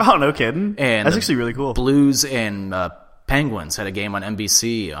played. Oh, no kidding! And that's actually really cool. Blues and Penguins had a game on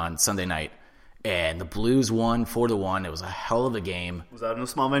NBC on Sunday night, and the Blues won 4-1. It was a hell of a game. Was that in a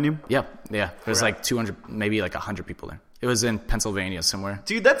small venue? Yeah. There was 200, maybe 100 people there. It was in Pennsylvania somewhere.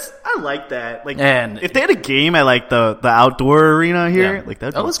 Dude, I like that. And if they had a game at the outdoor arena here,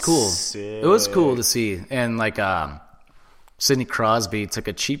 that was cool. Sick. It was cool to see. And Sidney Crosby took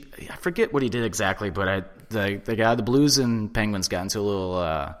a cheap. I forget what he did exactly, but the Blues and Penguins got into a little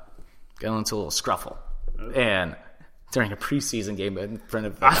scruffle, and during a preseason game in front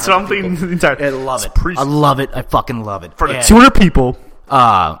of. That's what I'm thinking. The entire. I love it. I love it. I fucking love it. For the 200 people.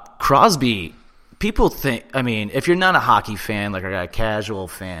 Crosby. People think. I mean, if you're not a hockey fan, like a casual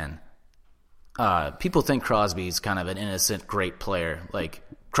fan, people think Crosby's kind of an innocent, great player. Like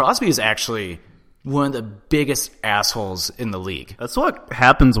Crosby is actually one of the biggest assholes in the league. That's what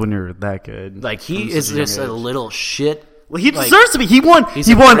happens when you're that good. Like he is just a little shit. Well, he deserves to be. He won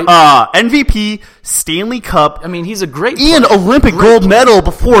MVP, Stanley Cup. I mean, he's a great player. And Olympic gold medal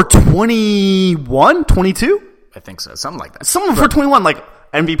before 21, 22? I think so. Something like that. Someone for 21, like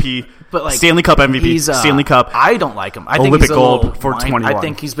MVP, but like, Stanley Cup MVP, Stanley Cup. I don't like him. I think Olympic he's gold for 21. I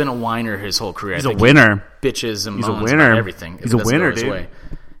think he's been a whiner his whole career. He's a winner. Bitches and he's moans a winner. about everything. He's a winner, dude. Way.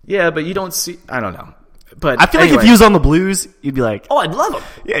 Yeah, but you don't see. I don't know. But I feel like if he was on the Blues, you'd be like, "Oh, I'd love him."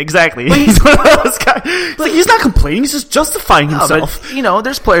 Yeah, exactly. He's one of those guys. Like, he's not complaining; he's just justifying himself. But, you know,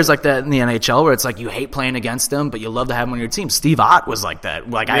 there's players like that in the NHL where it's like you hate playing against them, but you love to have him on your team. Steve Ott was like that.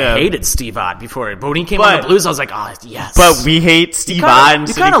 Like I hated Steve Ott before, but when he came on the Blues, I was like, "Oh, yes." But we hate Steve Ott. And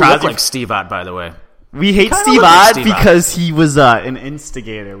you kind of look like Steve Ott, by the way. We hate Steve Ott because he was an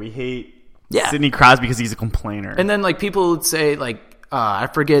instigator. We hate Sidney Crosby because he's a complainer. And then like people would say like I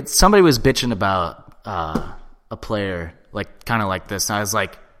forget, somebody was bitching about a player like kind of like this, and I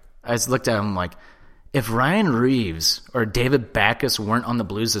just looked at him like, if Ryan Reeves or David Backes weren't on the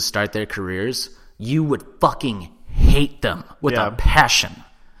Blues to start their careers, you would fucking hate them with a passion.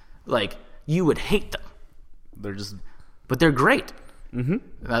 Like you would hate them. But they're great. Mm-hmm.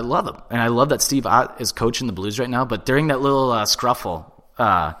 I love them, and I love that Steve Ott is coaching the Blues right now. But during that little scruffle,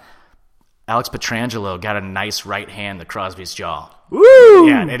 Alex Pietrangelo got a nice right hand to Crosby's jaw. Woo!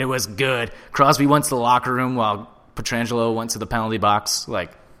 Yeah, and it was good. Crosby went to the locker room while Pietrangelo went to the penalty box.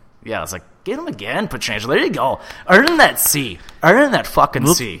 Like, yeah, I was like, get him again, Pietrangelo. There you go. Earn that C. Earn that fucking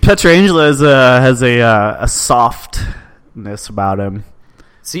C. Pietrangelo has a softness about him.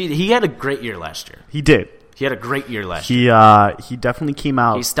 See, he had a great year last year. He did. He had a great year last year. He definitely came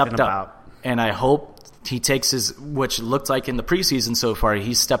out. He stepped up. And I hope he takes his, which looked like in the preseason so far,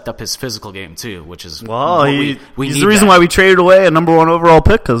 he stepped up his physical game too, which is he's the reason why we traded away a number 1 overall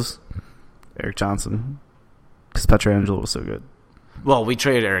pick, because Erik Johnson, because Pietrangelo was so good. Well, we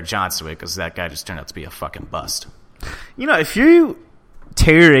traded Erik Johnson away because that guy just turned out to be a fucking bust. You know, if you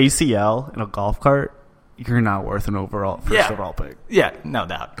tear your ACL in a golf cart, you're not worth an first overall pick. Yeah, no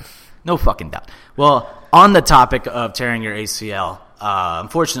doubt. No fucking doubt. Well, on the topic of tearing your ACL,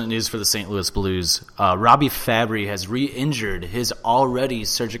 unfortunate news for the St. Louis Blues. Robbie Fabry has re-injured his already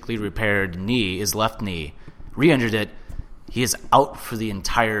surgically repaired knee, his left knee. Re-injured it. He is out for the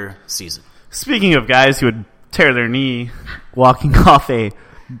entire season. Speaking of guys who would tear their knee walking off a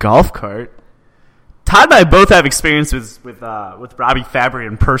golf cart, Todd and I both have experience with Robbie Fabry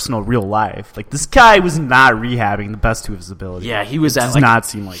in personal real life. Like, this guy was not rehabbing the best of his ability. Yeah, he was does not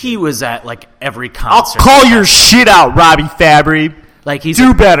seem like he was at like every concert. I'll call your shit out, Robbie Fabry. Like he's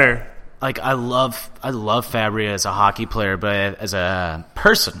better. Like I love Fabry as a hockey player, but as a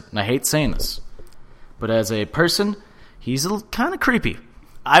person, and I hate saying this, but as a person, he's kind of creepy.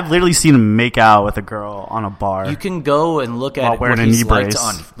 I've literally seen him make out with a girl on a bar. You can go and look at what he's liked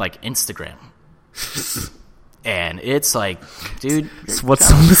on like Instagram. And it's like, dude, what's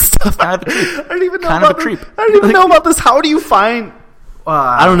some of the stuff? I don't even know about this. I don't even know about this. How do you find?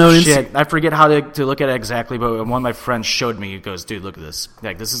 I don't know. Shit, I forget how to look at it exactly. But one of my friends showed me. He goes, "Dude, look at this.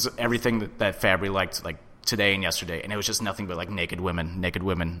 Like, this is everything that Fabry liked, like today and yesterday, and it was just nothing but like naked women,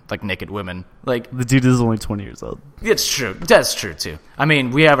 like naked women. Like the dude is only 20 years old. It's true. That's true too. I mean,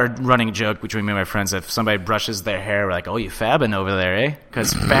 we have a running joke between me and my friends. If somebody brushes their hair, we're like, "Oh, you fabbing over there, eh?"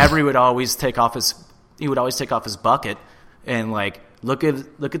 Because Fabry would always take off his bucket and like look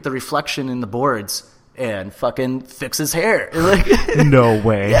at the reflection in the boards and fucking fix his hair. Like, no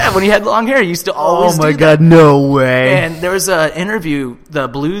way. Yeah, when he had long hair, he used to always. Oh my god, no way. And there was an interview the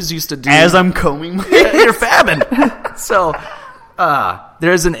Blues used to do as I'm combing my you're fabbing. So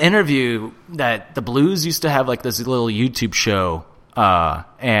there's an interview that the Blues used to have, like this little YouTube show,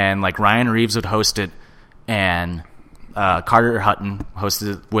 and like Ryan Reeves would host it, and Carter Hutton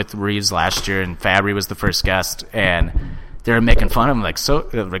hosted it with Reeves last year, and Fabry was the first guest, and they were making fun of him, like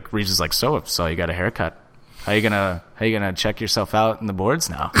Reeves is like, so you got a haircut? How you gonna check yourself out in the boards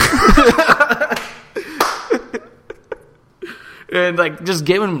now? And like just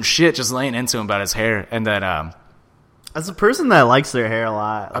giving him shit, just laying into him about his hair, and then as a person that likes their hair a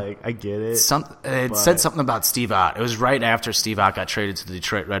lot, like I get it. It said something about Steve Ott. It was right after Steve Ott got traded to the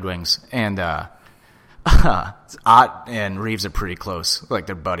Detroit Red Wings, and Ott and Reeves are pretty close, like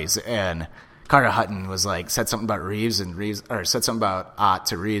they're buddies. And Carter Hutton was like said something about Reeves, or said something about Ott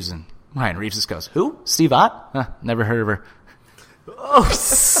to Reeves, and Ryan Reeves just goes, who? Steve Ott? Huh, never heard of her. Oh,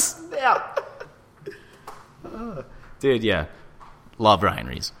 snap. Dude, yeah. Love Ryan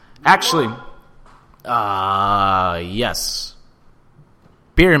Reeves. Actually, yes.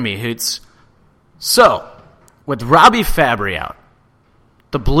 Beer me, Hoots. So, with Robbie Fabry out,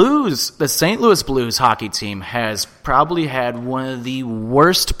 the St. Louis Blues hockey team has probably had one of the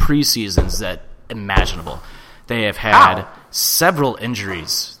worst preseasons that imaginable. They have had several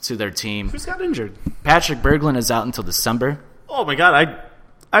injuries to their team. Who's got injured? Patrick Berglund is out until December. Oh, my God.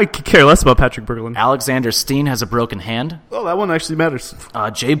 I could care less about Patrick Berglund. Alexander Steen has a broken hand. Oh, that one actually matters.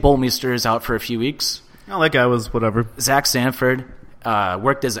 Jay Bolmeister is out for a few weeks. Oh, that guy was whatever. Zach Sanford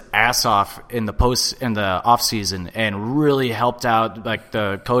worked his ass off in the off season and really helped out. Like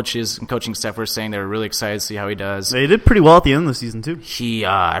the coaches and coaching staff were saying, they were really excited to see how he does. They did pretty well at the end of the season too. He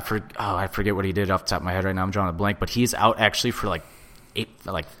I forget what he did off the top of my head right now. I'm drawing a blank, but he's out actually for like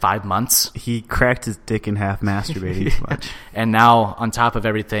 5 months. He cracked his dick in half masturbating too much. And now, on top of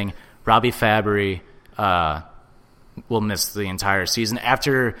everything, Robbie Fabry will miss the entire season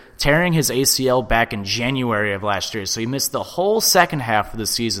after tearing his ACL back in January of last year. So he missed the whole second half of the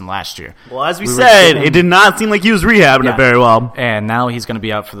season last year. Well, as we said, it did not seem like he was rehabbing it very well. And now he's going to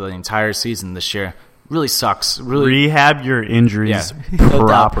be out for the entire season this year. Really sucks. Really rehab your injuries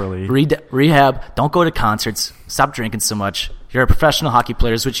properly. Rehab. Don't go to concerts. Stop drinking so much. You're a professional hockey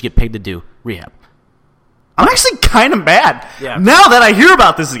player. Is what you get paid to do. Rehab. I'm actually kind of mad. Yeah. Now that I hear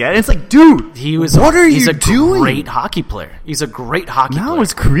about this again, it's like, dude, what are you doing? He's a great hockey player. He's a great hockey player. Now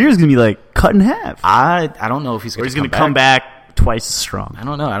his career is going to be like cut in half. I don't know if he's going to come back twice as strong. I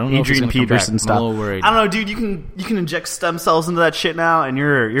don't know. I don't know. Adrian if he's Peterson come back. I'm a stuff. little worried. I don't know, dude. You can inject stem cells into that shit now, and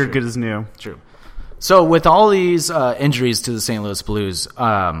you're good as new. True. So with all these injuries to the St. Louis Blues,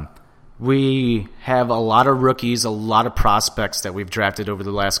 we have a lot of rookies, a lot of prospects that we've drafted over the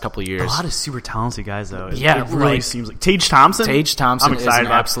last couple of years. A lot of super talented guys, though. It really seems like Tage Thompson. I'm excited is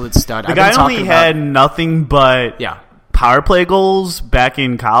an absolute stud. The guy only had nothing but power play goals back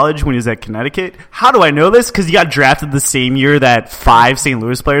in college when he was at Connecticut. How do I know this? Because he got drafted the same year that 5 St.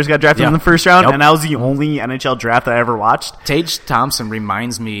 Louis players got drafted in the first round, and that was the only NHL draft that I ever watched. Tage Thompson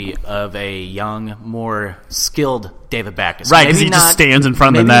reminds me of a young, more skilled David Backes. Right, because he just stands in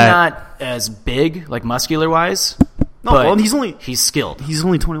front of the net. Maybe not as big, like muscular-wise. No, well, he's skilled. He's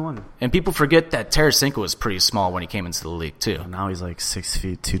only 21. And people forget that Tarasenko was pretty small when he came into the league, too. Oh, now he's like 6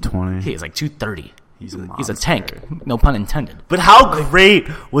 feet, 220. He's like 230. He's a tank. No pun intended. But how great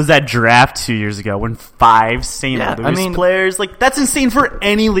was that draft 2 years ago when 5 St. Louis players, like, that's insane for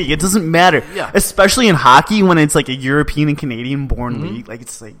any league. It doesn't matter. Yeah. Especially in hockey when it's like a European and Canadian born league. Like,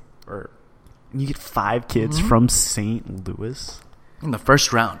 it's like, and you get 5 kids from St. Louis. In the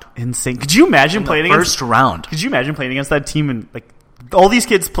first round. Insane. Could you imagine playing against Could you imagine playing against that team and like all these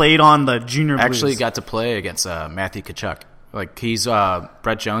kids played on the junior Blues? Actually got to play against Matthew Tkachuk. Like he's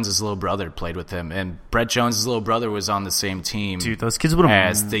Brett Jones' little brother played with him, and Brett Jones' little brother was on the same team. Dude, those kids would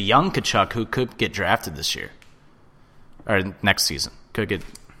have as the young Tkachuk who could get drafted this year or next season could get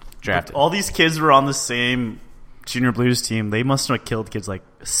drafted. If all these kids were on the same junior Blues team. They must have killed kids like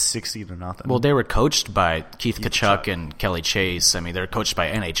 60-0. Well, they were coached by Keith Tkachuk and Kelly Chase. I mean, they're coached by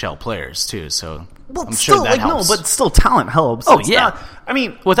NHL players too. So I'm sure that helps. No, but still, talent helps. Oh, yeah. I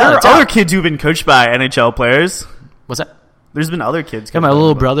mean, Without there a are doubt. other kids who've been coached by NHL players. What's that? There's been other kids. Yeah, my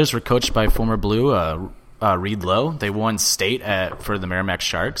little brothers were coached by former Blue Reed Lowe. They won state for the Merrimack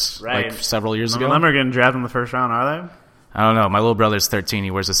Sharks like several years ago. None of them are getting drafted in the first round, are they? I don't know. My little brother's 13.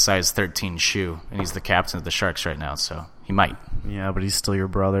 He wears a size 13 shoe, and he's the captain of the Sharks right now, so he might. Yeah, but he's still your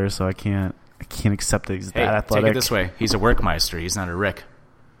brother, so I can't accept that he's that athletic. Take it this way. He's a workmeister. He's not a Rick.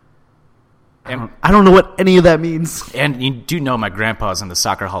 I don't know what any of that means. And you do know my grandpa's in the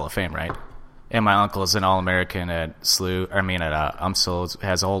Soccer Hall of Fame, right? And my uncle is an All-American at UMSL,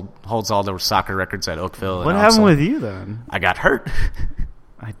 holds all the soccer records at Oakville. What happened with you then? I got hurt.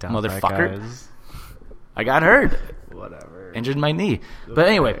 I doubt motherfucker. that, guys. I got hurt. Whatever. Injured my knee. But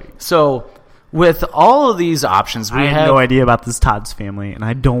anyway, so with all of these options, I have no idea about this Todd's family, and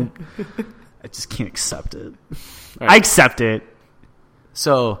I just can't accept it. Right. I accept it.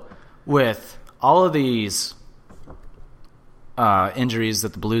 So with all of these injuries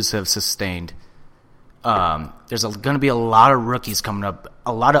that the Blues have sustained, there's going to be a lot of rookies coming up,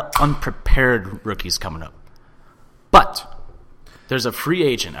 a lot of unprepared rookies coming up. But there's a free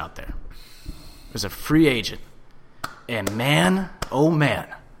agent out there. There's a free agent. And man, oh man,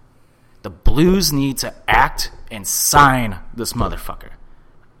 the Blues need to act and sign this motherfucker.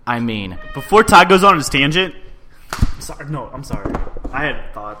 I mean, before Todd goes on his tangent, I'm sorry. I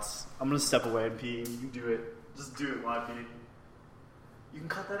had thoughts. I'm going to step away and pee. You do it. Just do it while I pee. You can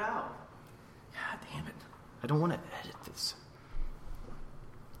cut that out. God damn it. I don't want to edit this.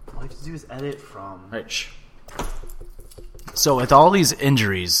 All you have to do is edit from... All right, shh. So with all these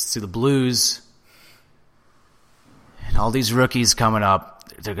injuries to the Blues and all these rookies coming up,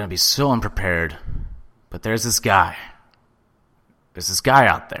 they're going to be so unprepared. But there's this guy. There's this guy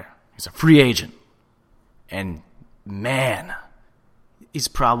out there. He's a free agent. And man, he's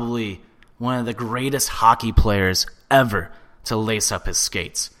probably one of the greatest hockey players ever to lace up his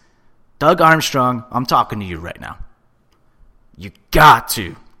skates. Doug Armstrong, I'm talking to you right now. You got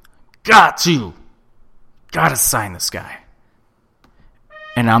to sign this guy.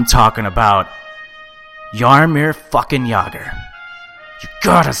 And I'm talking about Jaromir fucking Jagr. You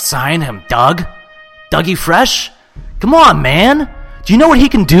gotta sign him, Doug. Dougie Fresh? Come on, man. Do you know what he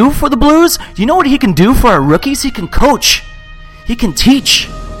can do for the Blues? Do you know what he can do for our rookies? He can coach. He can teach.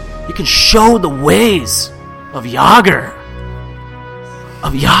 He can show the ways of Jagr.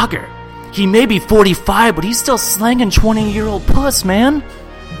 He may be 45, but he's still slanging 20-year-old puss, man.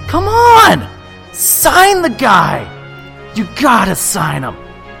 Come on. Sign the guy. You gotta sign him.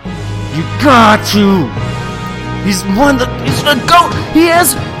 You got to. He's the GOAT. He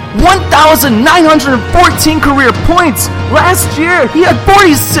has 1,914 career points. Last year, he had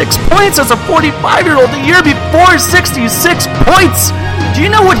 46 points as a 45-year-old. The year before, 66 points. Do you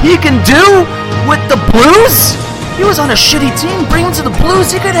know what he can do with the Blues? He was on a shitty team. Bring him to the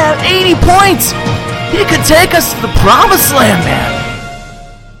Blues. He could have 80 points. He could take us to the promised land, man.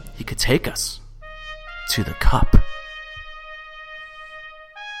 He could take us to the cup.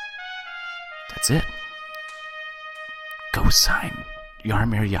 That's it. Go sign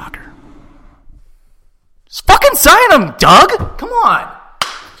Jaromir Jagr. Just fucking sign him, Doug! Come on!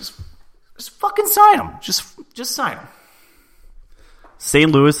 Just fucking sign him. Just sign him.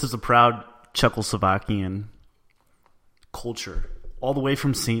 St. Louis is a proud Czechoslovakian culture. All the way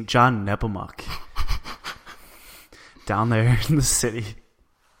from St. John Nepomuk. Down there in the city.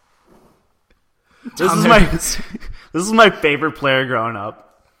 This is my favorite player growing up.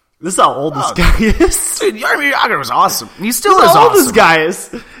 This is how old this guy is. Dude, Jaromir Jagr was awesome. He still is How awesome. old this guy is.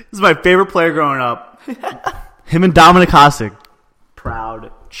 This is my favorite player growing up. Him and Dominik Hasek.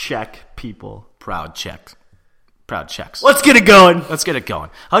 Proud Czech people. Proud Czechs. Let's get it going. Let's get it going.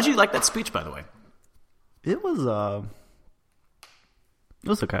 How'd you like that speech, by the way? It was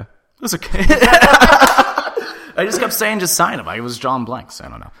okay. It was okay. I just kept saying just sign him. I was drawing blanks. I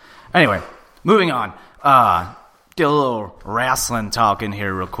don't know. Anyway, moving on. Get a little wrestling talk in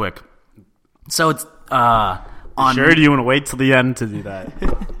here real quick. So it's on Sure, do you want to wait till the end to do that?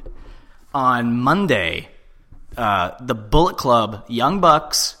 on Monday, the Bullet Club, Young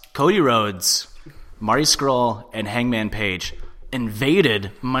Bucks, Cody Rhodes, Marty Scurll, and Hangman Page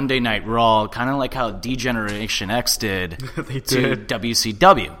invaded Monday Night Raw, kind of like how D-Generation X did They to did.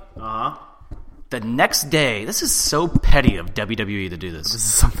 WCW. Uh-huh. The next day, this is so petty of WWE to do this. This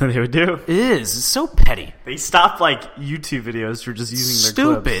is something they would do. It is. It's so petty. They stopped like YouTube videos for just using their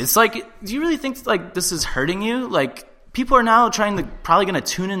Stupid. clips. It's like, do you really think like this is hurting you? Like, people are now probably going to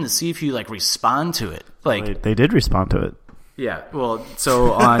tune in to see if you like respond to it. Like, They did respond to it. yeah. Well,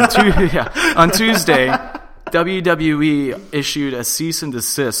 so on Tuesday, WWE issued a cease and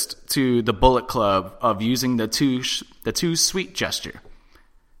desist to the Bullet Club of using the too sweet gesture,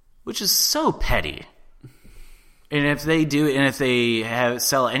 which is so petty. And if they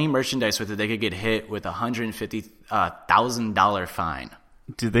sell any merchandise with it, they could get hit with $150,000 fine.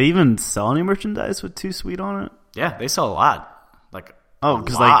 Do they even sell any merchandise with Too Sweet on it? Yeah, they sell a lot.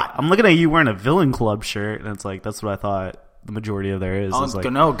 Because like I'm looking at you wearing a Villain Club shirt, and it's like that's what I thought the majority of there is. is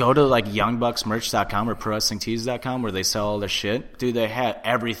like, go to like youngbucksmerch.com or prowrestlingtees.com where they sell all their shit. Dude,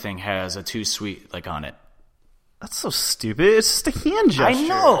 everything has a Too Sweet like on it. that's so stupid. It's just a hand gesture. I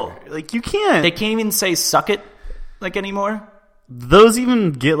know. Like you can't. They can't even say suck it like anymore. Those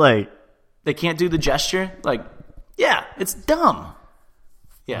even get like. They can't do the gesture. Like, yeah, it's dumb.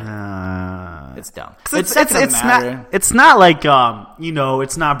 Yeah, it's dumb. It's not. It's not like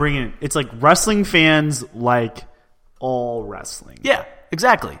It's not bringing. It's like wrestling fans like all wrestling. Yeah,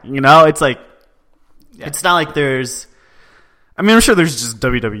 exactly. It's like it's not like there's. I mean, I'm sure there's just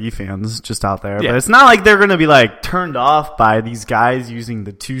WWE fans just out there, but it's not like they're gonna be like turned off by these guys using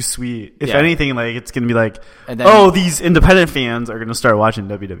the Too Sweet. If anything, like it's gonna be like, these independent fans are gonna start watching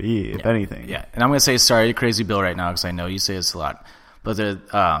WWE. If anything, yeah. And I'm gonna say sorry to Crazy Bill right now because I know you say this a lot, but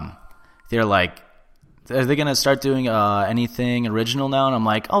they're like, are they gonna start doing anything original now? And I'm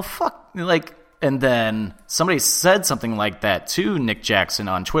like, oh fuck, like. And then somebody said something like that to Nick Jackson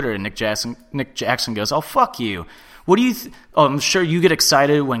on Twitter, and Nick Jackson goes, "Oh fuck you! What do you? I'm sure you get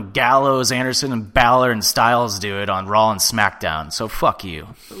excited when Gallows, Anderson, and Balor and Styles do it on Raw and SmackDown. So fuck you.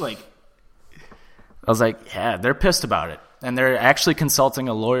 Like, I was like, yeah, they're pissed about it, and they're actually consulting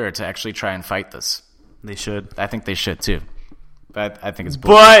a lawyer to actually try and fight this. They should. I think they should too. But I think it's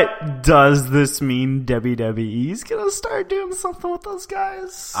bullshit. But does this mean WWE's gonna start doing something with those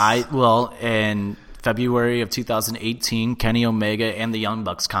guys? In February of 2018, Kenny Omega and the Young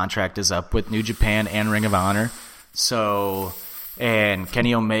Bucks contract is up with New Japan and Ring of Honor. So, and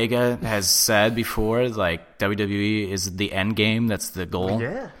Kenny Omega has said before, like, WWE is the end game. That's the goal.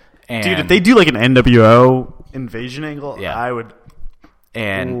 Yeah. And, dude, if they do like an NWO invasion angle, yeah. I would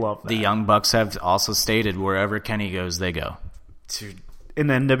love that. The Young Bucks have also stated wherever Kenny goes, they go. Dude, an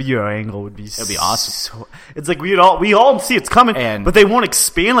NWO angle would be awesome. It's like we all see it's coming, but they won't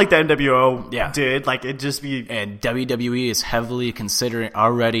expand like the NWO did. Like it'd just be. And WWE is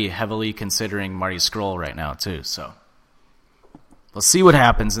already heavily considering Marty Scurll right now too. So we'll see what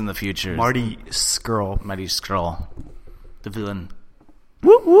happens in the future. Marty Scurll, the villain.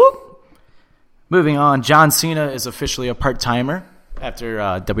 Whoop whoop. Moving on, John Cena is officially a part-timer after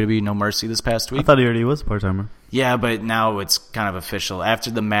WWE No Mercy this past week. I thought he already was a part-timer. Yeah, but now it's kind of official.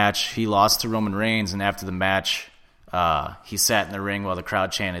 After the match, he lost to Roman Reigns, and after the match, he sat in the ring while the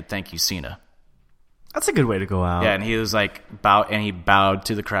crowd chanted, "Thank you, Cena." That's a good way to go out. Yeah, and he was like, he bowed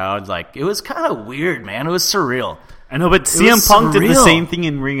to the crowd. Like, it was kind of weird, man. It was surreal. I know, but CM Punk did the same thing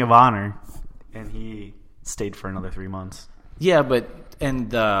in Ring of Honor, and he stayed for another 3 months. Yeah, but in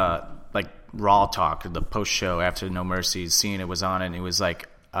the Raw talk, the post show after No Mercy, Cena was on it, and he was like,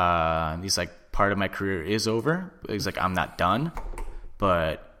 he's like, part of my career is over. He's like, I'm not done,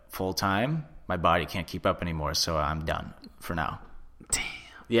 but full time, my body can't keep up anymore, so I'm done for now. Damn.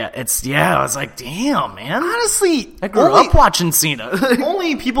 Yeah, I was like, damn, man. Honestly, I grew up watching Cena.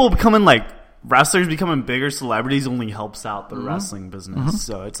 Only people becoming like wrestlers becoming bigger celebrities only helps out the wrestling business. Mm-hmm.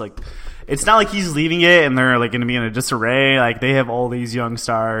 So it's like, it's not like he's leaving it and they're like going to be in a disarray. Like they have all these young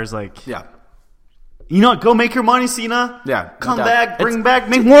stars. Like, yeah. You know what? Go make your money, Cena. Yeah. Come back, bring back,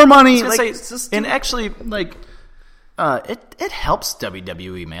 make more money. And actually, like, it helps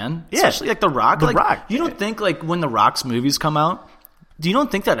WWE, man. Yeah. Especially like The Rock. The Rock. You don't think like when The Rock's movies come out, do you don't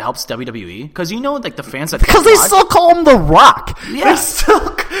think that helps WWE? Because you know, like the fans that because they still call him The Rock. Yeah. Still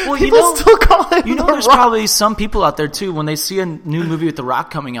call him. You know, there's probably some people out there too. When they see a new movie with The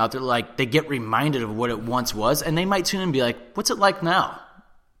Rock coming out, they're like, they get reminded of what it once was, and they might tune in and be like, "What's it like now?"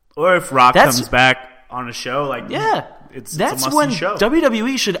 Or if Rock comes back on a show, like it's a must-see show.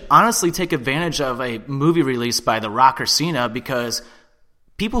 WWE should honestly take advantage of a movie release by The Rock or Cena, because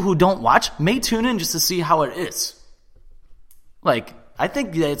people who don't watch may tune in just to see how it is. Like, I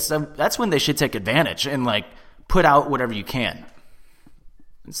think that's when they should take advantage and like put out whatever you can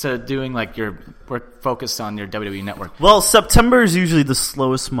instead of doing like we're focused on your WWE network. Well, September is usually the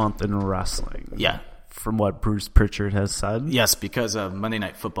slowest month in wrestling. Yeah, from what Bruce Pritchard has said. Yes, because of Monday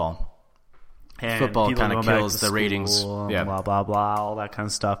Night Football. And football kind of kills the ratings. Yeah. Blah, blah, blah, all that kind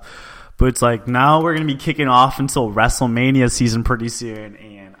of stuff. But it's like, now we're going to be kicking off until WrestleMania season pretty soon,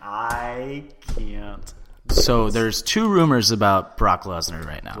 and I can't. So there's two rumors about Brock Lesnar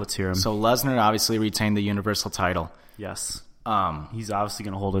right now. Let's hear him. So Lesnar obviously retained the Universal title. Yes. He's obviously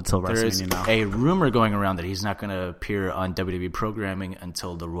going to hold it till WrestleMania now. There's a rumor going around that he's not going to appear on WWE programming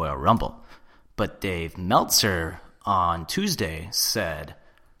until the Royal Rumble. But Dave Meltzer on Tuesday said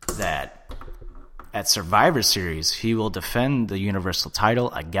that at Survivor Series, he will defend the Universal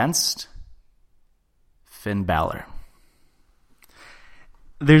title against Finn Balor.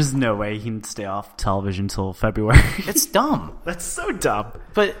 There's no way he can stay off television till February. It's dumb. That's so dumb.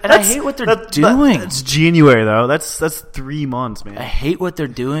 I hate what they're doing. It's January, though. That's 3 months, man. I hate what they're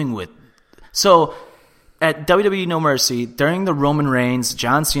doing with... So, at WWE No Mercy, during the Roman Reigns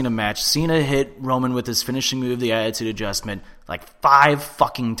John Cena match, Cena hit Roman with his finishing move, the Attitude Adjustment, like 5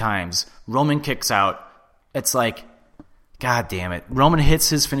 fucking times. Roman kicks out. It's like, God damn it. Roman hits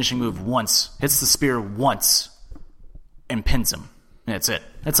his finishing move once, hits the spear once, and pins him. And that's it.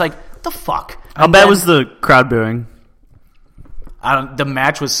 It's like, the fuck? How bad was the crowd booing? The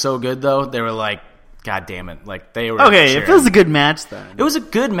match was so good, though. They were like, God damn it. Like, they were okay, cheering. If it was a good match, then. It was a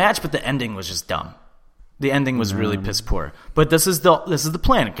good match, but the ending was just dumb. The ending was really piss poor. But this is the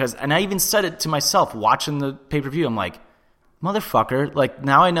plan. And I even said it to myself watching the pay-per-view. I'm like, motherfucker. Like,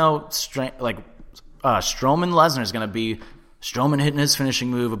 now I know Strowman Lesnar is going to be Strowman hitting his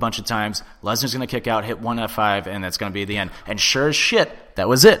finishing move a bunch of times. Lesnar's going to kick out, hit one F5, and that's going to be the end. And sure as shit, that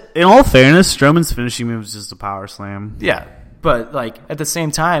was it. In all fairness, Strowman's finishing move is just a power slam. Yeah. But, like, at the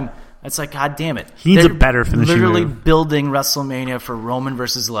same time, it's like, God damn it. He needs a better finishing literally move. Building WrestleMania for Roman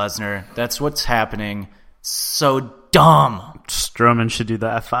versus Lesnar. That's what's happening. So dumb. Strowman should do the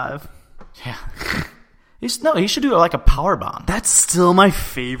F5. Yeah. He should do like a power bomb. That's still my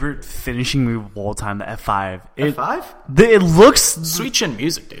favorite finishing move of all time, the F5. F5? It looks... Sweet chin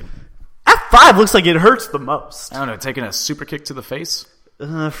music, dude. F5 looks like it hurts the most. I don't know, taking a super kick to the face?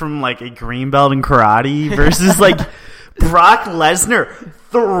 From like a green belt in karate versus like Brock Lesnar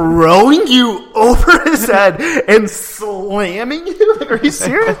throwing you over his head and slamming you. Like, are you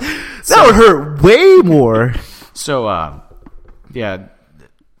serious? That would hurt way more. So, yeah,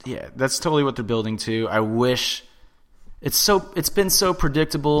 that's totally what they're building to. I wish it's been so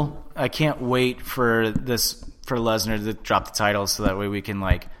predictable. I can't wait for Lesnar to drop the title so that way we can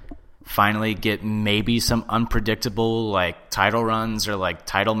like finally get maybe some unpredictable like title runs or like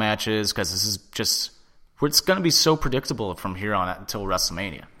title matches, because this is just it's going to be so predictable from here on until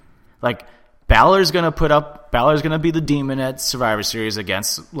WrestleMania. Like Balor's going to be the demon at Survivor Series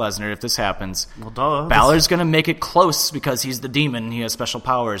against Lesnar if this happens. Well, duh. Balor's going to make it close because he's the demon. He has special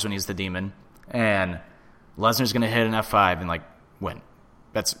powers when he's the demon. And Lesnar's going to hit an F5 and like win.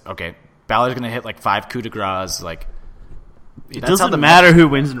 That's okay. Balor's going to hit like 5 coup de grace. Like, it doesn't matter who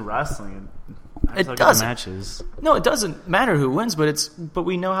wins in wrestling. It doesn't. Matches. No, it doesn't matter who wins, but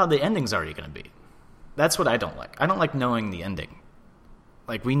we know how the ending's already going to be. That's what I don't like. I don't like knowing the ending.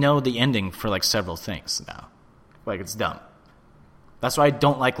 Like, we know the ending for like several things now. Like, it's dumb. That's why I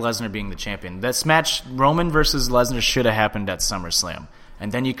don't like Lesnar being the champion. This match, Roman versus Lesnar, should have happened at SummerSlam.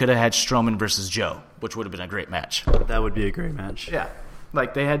 And then you could have had Strowman versus Joe, which would have been a great match. That would be a great match. Yeah.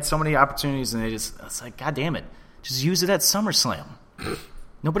 Like, they had so many opportunities, and it's like, God damn it. Just use it at SummerSlam.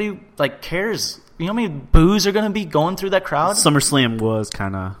 Nobody, like, cares. You know how many boos are going to be going through that crowd? SummerSlam was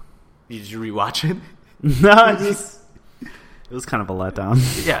kind of... Did you rewatch it? No, it was kind of a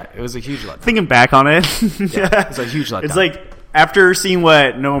letdown. Yeah, it was a huge letdown. Thinking back on it. Yeah, it was a huge letdown. It's like, after seeing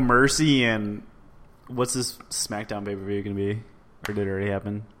what No Mercy and... What's this SmackDown pay-per-view going to be? Or did it already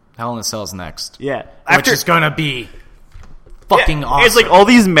happen? Hell in a Cell's next. Yeah. Which is going to be fucking awesome. It's like all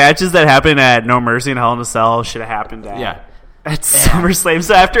these matches that happen at No Mercy and Hell in a Cell should have happened at SummerSlam.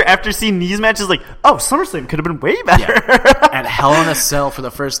 So after seeing these matches, like, oh, SummerSlam could have been way better. Yeah. At Hell in a Cell, for the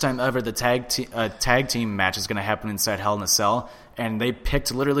first time ever, the tag team match is going to happen inside Hell in a Cell. And they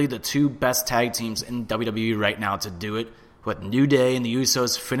picked literally the 2 best tag teams in WWE right now to do it. With New Day and the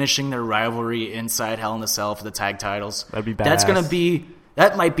Usos finishing their rivalry inside Hell in a Cell for the tag titles. That'd be badass.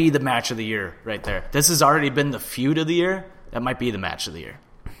 That might be the match of the year right there. This has already been the feud of the year. That might be the match of the year.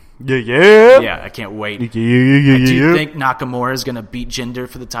 Yeah, I can't wait. I do think Nakamura is going to beat Jinder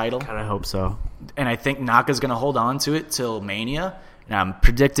for the title. God, I hope so. And I think Naka's going to hold on to it till Mania. And I'm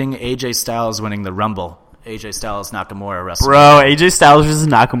predicting AJ Styles winning the Rumble. AJ Styles, Nakamura, WrestleMania. Bro, AJ Styles versus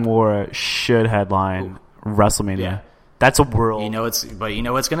Nakamura should headline WrestleMania. Yeah. That's a world. You know what's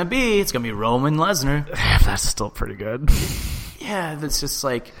going to be? It's going to be Roman Lesnar. That's still pretty good. Yeah, that's just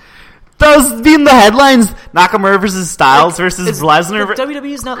like... Those being the headlines, Nakamura versus Styles versus Lesnar. The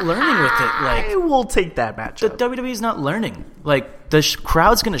WWE's not learning with it. Like, I will take that match. The WWE's not learning. Like, the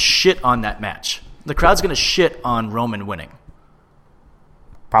crowd's going to shit on that match. The crowd's going to shit on Roman winning.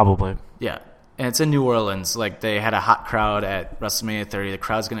 Probably. Yeah. And it's in New Orleans. Like, they had a hot crowd at WrestleMania 30. The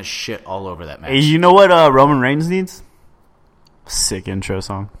crowd's going to shit all over that match. Hey, you know what Roman Reigns needs? Sick intro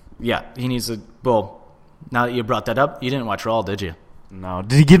song. Yeah, he needs a... Well, now that you brought that up, you didn't watch Raw, did you? No.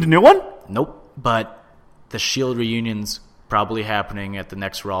 Did he get a new one? Nope. But the Shield reunion's probably happening at the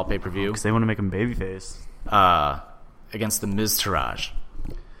next Raw pay-per-view. Because they want to make him babyface. Against the Miz Taraj.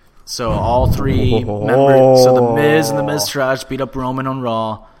 So all 3 members... So the Miz and the Miz Taraj beat up Roman on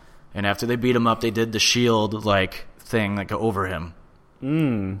Raw. And after they beat him up, they did the Shield, like, thing, like, over him.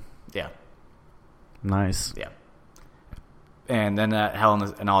 Yeah. Nice. Yeah. And then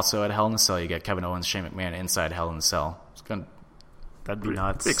and also at Hell in a Cell, you get Kevin Owens, Shane McMahon inside Hell in a Cell. That'd be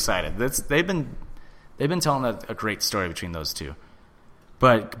nuts. Pretty excited. They've been telling a great story between those 2.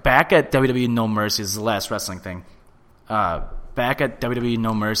 But back at WWE No Mercy, this is the last wrestling thing. Back at WWE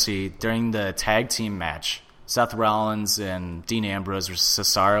No Mercy, during the tag team match, Seth Rollins and Dean Ambrose versus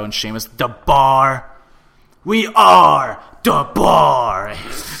Cesaro and Sheamus, the Bar. We are the Bar.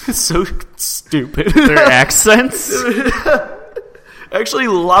 It's so stupid. Their accents. I actually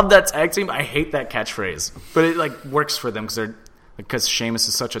love that tag team. I hate that catchphrase, but it like works for them because Sheamus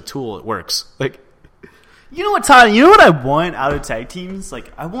is such a tool. It works. Like, you know what, Todd? You know what I want out of tag teams?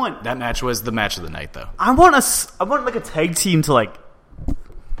 Like, I want that match was the match of the night, though. I want like a tag team to like,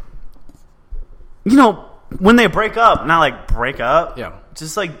 you know, when they break up, not like break up. Yeah.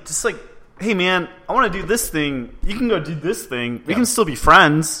 Just like, hey man, I want to do this thing. You can go do this thing. We can still be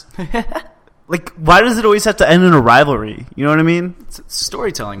friends. Like, why does it always have to end in a rivalry? You know what I mean? It's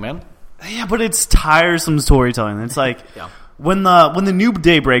storytelling, man. Yeah, but it's tiresome storytelling. It's like Yeah. when the New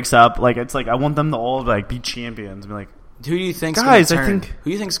Day breaks up, like it's like I want them to all like be champions. Be like, Who do you think's Guys, gonna I turn? think- Who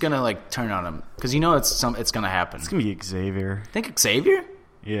do you think's gonna like turn on him? Because you know it's gonna happen. it's gonna be Xavier. Think Xavier?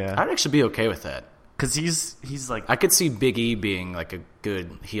 Yeah, I'd actually be okay with that. because he's like I could see Big E being like a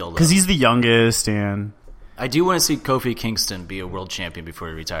good heel. because he's the youngest, and I do want to see Kofi Kingston be a world champion before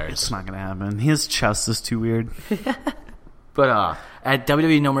he retires. it's not gonna happen. His chest is too weird. But at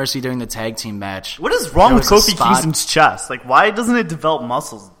WWE No Mercy during the tag team match, What is wrong there with was a Kofi spot- Kingston's chest? Like, why doesn't it develop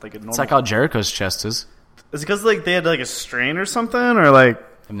muscles like a normal? It's like how Jericho's chest is. Is it because like they had like a strain or something, or like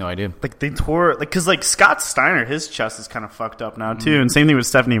I have no idea. they tore like because like Scott Steiner, his chest is kind of fucked up now too, and same thing with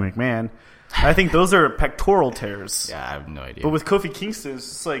Stephanie McMahon. I think those are pectoral tears. Yeah, I have no idea. But with Kofi Kingston, it's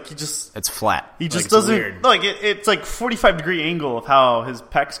just like It's flat. he Like, just it's doesn't weird. like it's like 45-degree angle of how his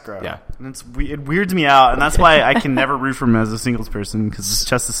pecs grow. Yeah. and it weirds me out, and that's why I can never root for him as a singles person because his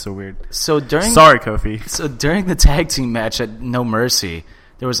chest is so weird. So Sorry, Kofi. So during the tag team match at No Mercy,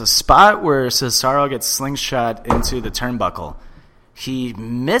 there was a spot where Cesaro gets slingshot into the turnbuckle. He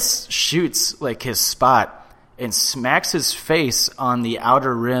misshoots like his spot and smacks his face on the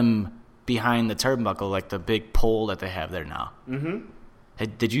outer rim behind the turnbuckle, like the big pole that they have there now. Mm-hmm.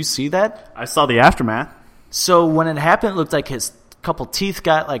 Did you see that? I saw the aftermath. So when it happened, it looked like his couple teeth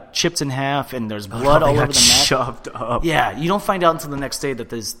got like chipped in half, and there's blood all They over got the mat. shoved up. Yeah, you don't find out until the next day that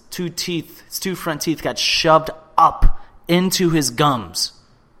his two front teeth got shoved up into his gums.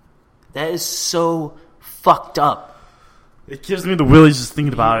 That is so fucked up. It gives me the willies just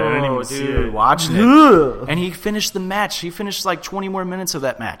thinking about it. I didn't Oh, even see dude, it. watching it. Ugh. And he finished the match. He finished like 20 more minutes of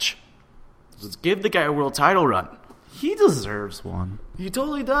that match. Just give the guy a world title run. He deserves one. He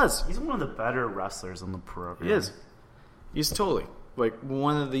totally does. He's one of the better wrestlers on the program. He is. He's totally like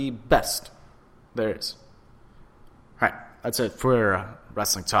one of the best there is. All right, that's it for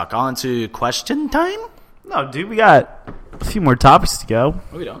wrestling talk. On to question time? No, dude, we got a few more topics to go.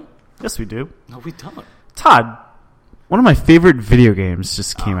 No, we don't. Yes, we do. No, we don't. Todd, one of my favorite video games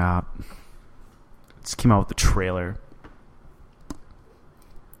just came out. Just came out with the trailer.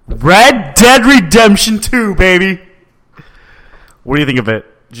 Red Dead Redemption 2, baby. What do you think of it?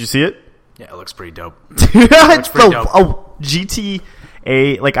 Did you see it? Yeah, it looks pretty dope. It's pretty dope.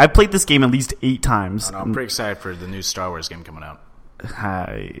 GTA. Like, I played this game at least 8 times. And I'm pretty excited for the new Star Wars game coming out.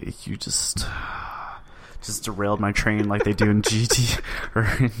 You just derailed my train like they do in GT or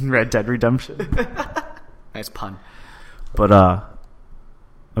in Red Dead Redemption. Nice pun. But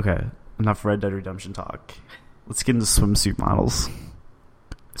okay, enough Red Dead Redemption talk. Let's get into swimsuit models.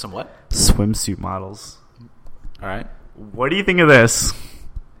 Some what? Swimsuit models. All right. What do you think of this?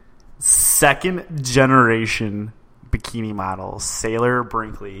 Second generation bikini model, Sailor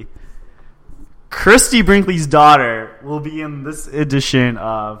Brinkley. Christy Brinkley's daughter will be in this edition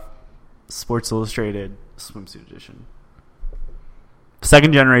of Sports Illustrated Swimsuit Edition.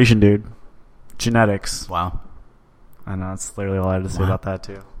 Second generation, dude. Genetics. Wow. I know, that's literally all I had to say about that,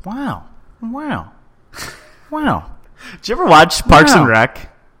 too. Wow. Wow. Wow. Did you ever watch Parks Wow. and Rec?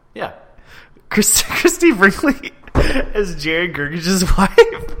 Yeah. Christy Brinkley as Jared Gergish's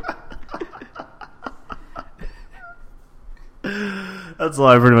wife. That's all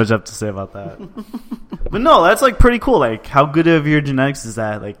I pretty much have to say about that. But no, that's like pretty cool. Like, how good of your genetics is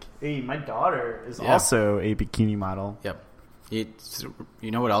that? Like, hey, my daughter is Yeah. also a bikini model. Yep. You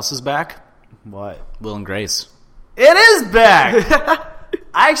know what else is back? What? Will and Grace. It is back.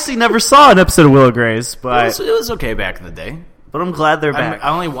 I actually never saw an episode of Will and Grace, but It was okay back in the day. I'm glad they're back. I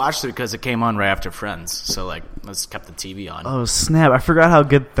only watched it because it came on right after Friends. So, like, let's kept the TV on. Oh snap! I forgot how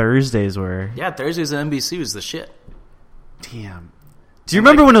good Thursdays were. Yeah, Thursdays at NBC was the shit. Damn. Do you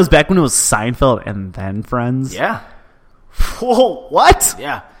remember when it was back when it was Seinfeld and then Friends? Yeah. Whoa, what?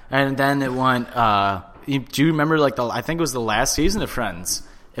 Yeah. And then it went, do you remember, like, I think it was the last season of Friends.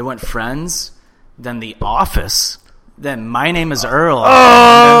 It went Friends, then The Office, then My Name is Earl, and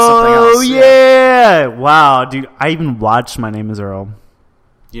then something Oh, else. yeah. Wow, dude. I even watched My Name is Earl.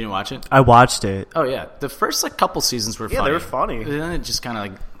 You didn't watch it? I watched it. Oh, yeah. The first, like, couple seasons were funny. Yeah, they were funny. And then it just kind of,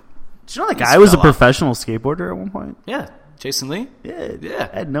 like, Did you know that guy was a fell off. professional skateboarder at one point? yeah. Jason Lee? Yeah. Yeah.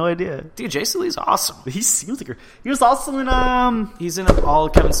 I had no idea. Dude, Jason Lee's awesome. He seems like he was also in He's in all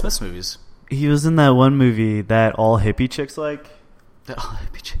Kevin Smith's movies. he was in that one movie that all hippie chicks like. Oh,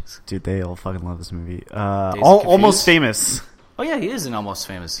 bitches. Dude, they all fucking love this movie. of Almost Confused? Famous. Oh, yeah, he is in Almost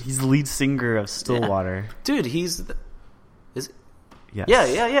Famous. He's the lead singer of Stillwater. Dude, he's... Is it? Yes.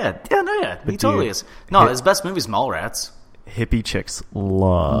 Yeah. He totally dude, is. No, hit- his best movie is Mallrats. Hippie chicks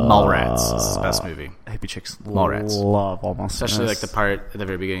love Mallrats is his best movie. Hippie chicks Mallrats. love Almost Especially Famous. like the part at the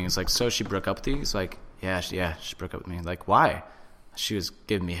very beginning. It's like, so she broke up with you? He's like, yeah, she broke up with me. Like, why? She was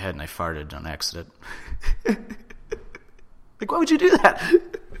giving me head and I farted on accident. Like, why would you do that?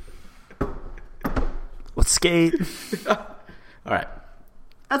 Let's skate. All right.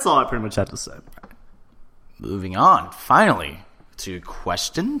 That's all I pretty much had to say. Moving on, finally, to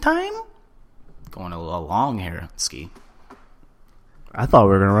question time. Going a little long here, Ski. I thought we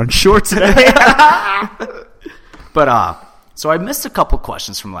were going to run short today. But, so I missed a couple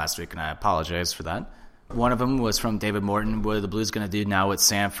questions from last week, and I apologize for that. One of them was from David Morton. What are the Blues going to do now with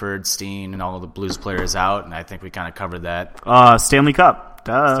Sanford, Steen, and all the Blues players out? And I think we kind of covered that. Stanley Cup.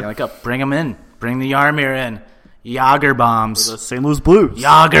 Duh. Stanley Cup. Bring them in. Bring the Yarmir in. Yager bombs. The St. Louis Blues.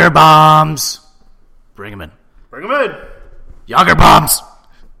 Yager bombs. Bring them in. Bring them in. Yager bombs.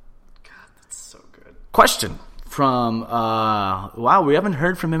 God, that's so good. Question from, wow, we haven't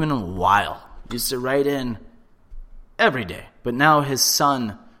heard from him in a while. Used to write in every day. But now his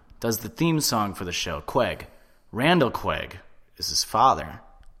son does the theme song for the show, Quegg. Randall Quegg is his father.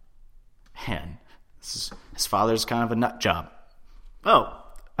 Man, his father's kind of a nut job. Oh,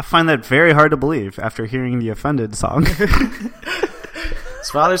 I find that very hard to believe after hearing the Offended song. His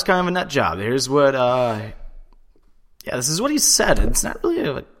father's kind of a nut job. Here's what, this is what he said. It's not really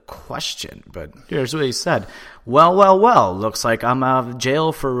a question, but here's what he said. Well, looks like I'm out of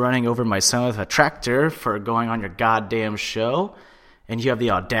jail for running over my son with a tractor for going on your goddamn show. And you have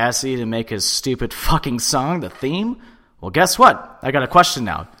the audacity to make his stupid fucking song the theme? Well, guess what? I got a question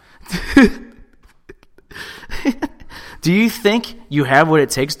now. Do you think you have what it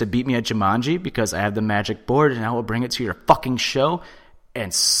takes to beat me at Jumanji? Because I have the magic board and I will bring it to your fucking show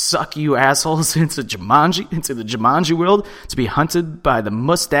and suck you assholes into the Jumanji world to be hunted by the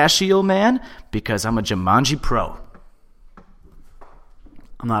mustachio man because I'm a Jumanji pro.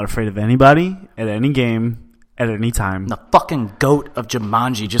 I'm not afraid of anybody at any game. At any time. The fucking GOAT of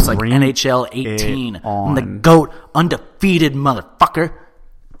Jumanji, just like Bring NHL 18. on. I'm the GOAT, undefeated motherfucker.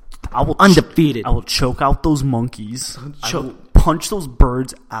 Undefeated. I will choke out those monkeys. I will punch those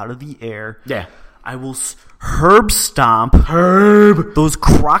birds out of the air. Yeah. I will herb stomp those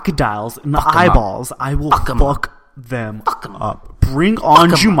crocodiles in the eyeballs. I will fuck them up. Bring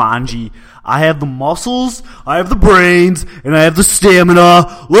on Jumanji. I have the muscles, I have the brains, and I have the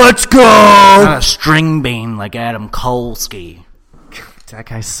stamina. Let's go! Not a string bean like Adam Kolsky. That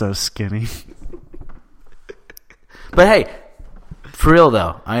guy's so skinny. But hey, for real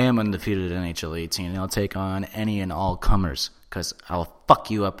though, I am undefeated at NHL 18, and I'll take on any and all comers, because I'll fuck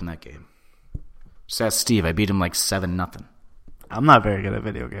you up in that game. Just ask Steve, I beat him like 7-0. I'm not very good at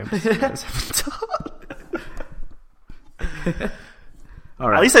video games. All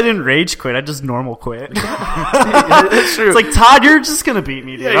right. At least I didn't rage quit. I just normal quit. That's true. It's like, Todd, you're just going to beat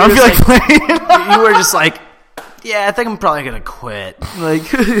me, dude. Yeah, I don't feel like playing. You were just like, yeah, I think I'm probably going to quit.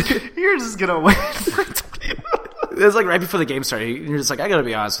 Like, you're just going to win. It's like right before the game started. You're just like, I got to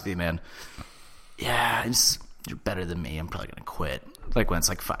be honest with you, man. Yeah, you're better than me. I'm probably going to quit. Like when it's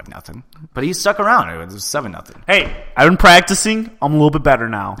like 5-0. But he stuck around. It was 7-0. Hey, I've been practicing. I'm a little bit better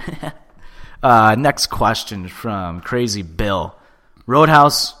now. Next question from Crazy Bill.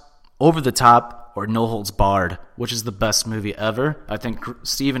 Roadhouse, Over the Top, or No Holds Barred? Which is the best movie ever? I think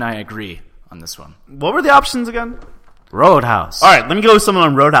Steve and I agree on this one. What were the options again? Roadhouse. All right, let me go with someone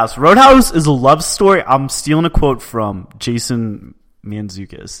on Roadhouse. Roadhouse is a love story. I'm stealing a quote from Jason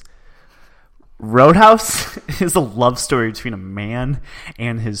Mantzoukas. Roadhouse is a love story between a man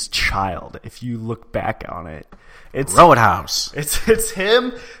and his child. If you look back on it, it's Roadhouse. It's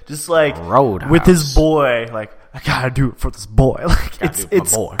him just like Roadhouse with his boy. Like, I gotta do it for this boy. Like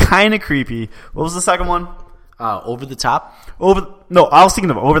it's kind of creepy. What was the second one? Over the Top. No, I was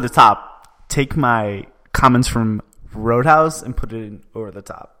thinking of Over the Top. Take my comments from Roadhouse and put it in Over the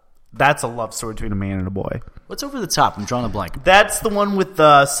Top. That's a love story between a man and a boy. What's Over the Top? I'm drawing a blank. That's the one with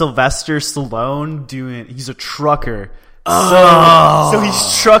Sylvester Stallone doing. He's a trucker. So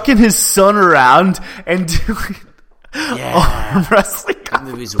he's trucking his son around and doing arm wrestling. That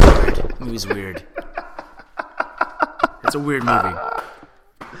movie's weird. That movie's weird. It's a weird movie.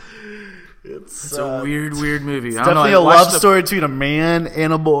 It's a weird movie. It's definitely a love story between a man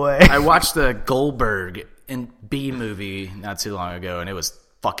and a boy. I watched the Goldberg in B movie not too long ago, and it was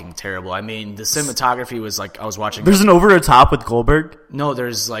fucking terrible. I mean, the cinematography was like I was watching. There's an Over the Top with Goldberg? No,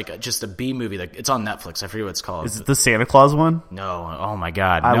 there's like just a B movie. Like it's on Netflix. I forget what it's called. Is it the Santa Claus one? No. Oh my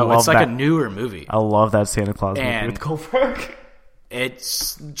god. I no, love it's like that. a newer movie. I love that Santa Claus movie And with Goldberg.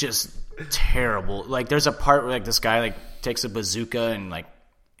 It's just terrible. Like there's a part where like this guy like takes a bazooka and like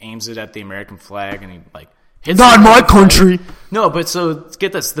aims it at the American flag and he like hits Not in my country. No, but so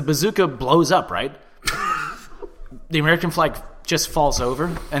get this, the bazooka blows up, right? The American flag just falls over,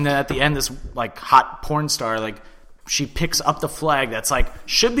 and then at the end this like hot porn star like she picks up the flag that's like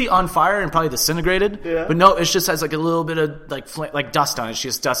should be on fire and probably disintegrated, but no, it just has like a little bit of like dust on it. She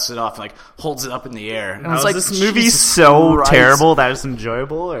just dusts it off and like holds it up in the air. And Now, it's like, is this movie Jesus so Christ. terrible that it's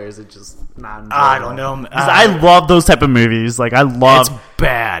enjoyable, or is it just not enjoyable? I don't know. 'Cause I love those type of movies. Like I love. It's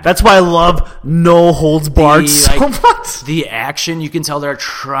bad. That's why I love No Holds Barred so like, much. The action, you can tell they're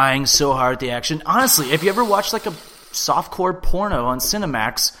trying so hard. The action, honestly, if you ever watched like a softcore porno on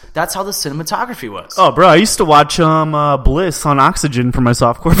Cinemax, that's how the cinematography was. Oh, bro, I used to watch Bliss on Oxygen for my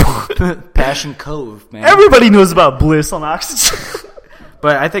softcore porn. Passion Cove, man. Everybody knows about Bliss on Oxygen.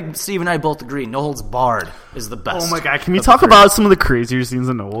 But I think Steve and I both agree, No Holds Barred is the best. Oh my god, can we of talk the three. about some of the crazier scenes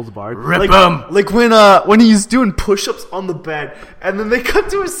in No Holds Barred? Rip like, 'em. Like when he's doing push-ups on the bed, and then they cut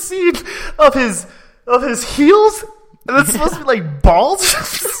to a scene of his heels, and it's supposed to be like balls.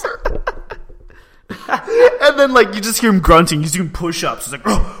 And then like you just hear him grunting. He's doing push-ups. He's like,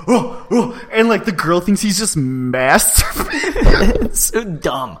 and like the girl thinks he's just masturbating. It's so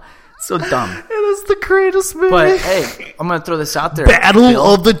dumb. So dumb. It is the greatest movie. But hey, I'm gonna throw this out there. Battle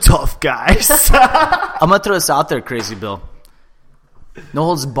Bill. of the Tough Guys. I'm gonna throw this out there, Crazy Bill. No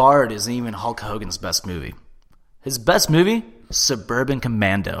Holds Barred isn't even Hulk Hogan's best movie. His best movie, Suburban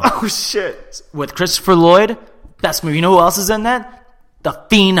Commando, Oh shit. with Christopher Lloyd. Best movie. You know who else is in that? The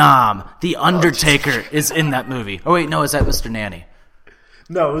Phenom, The Undertaker, is in that movie. Oh wait, no, is that Mr. Nanny?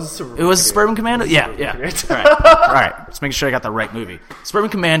 No, it was Suburban. It was Suburban Commando? Yeah. All right. Just making sure I got the right movie. Suburban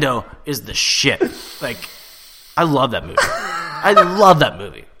Commando is the shit. Like, I love that movie. I love that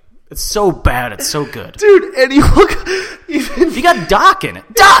movie. It's so bad. It's so good. Dude, and you look even You got Doc in it.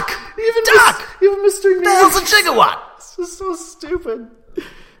 Doc! even Mr. The hell's a Nance. gigawatt? This is so stupid.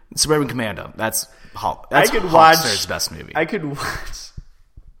 Suburban Commando. That's Hulk. I That's could watch Hulkster's best movie. I could watch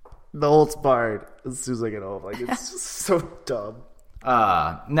The Holds Barred as soon as I get home. Like it's just so dumb.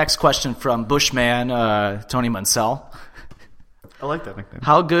 Next question from Bushman, Tony Munsell. I like that nickname.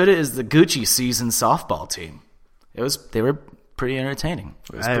 How good is the Gucci season softball team? They were pretty entertaining.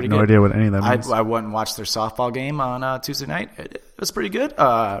 It was I have pretty no good. idea what any of that means. I went and watched their softball game on Tuesday night. It was pretty good.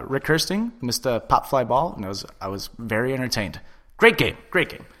 Rick Kirsting missed a pop fly ball, and I was very entertained. Great game.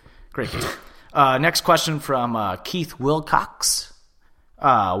 Next question from Keith Wilcox.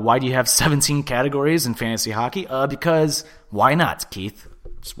 Why do you have 17 categories in fantasy hockey? Because why not, Keith?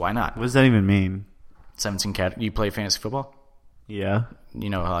 Just why not? What does that even mean? 17 You play fantasy football? Yeah. You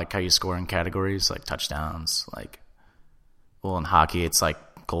know, like how you score in categories, like touchdowns, like, well, in hockey, it's like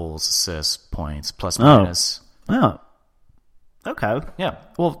goals, assists, points, plus, minus. Oh. Okay. Yeah.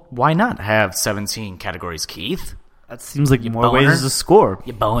 Well, why not have 17 categories, Keith? That seems like more boner? ways to score.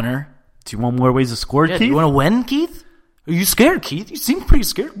 You boner. Do you want more ways to score, Yeah, Keith? do you want to win, Keith? Are you scared, Keith? You seem pretty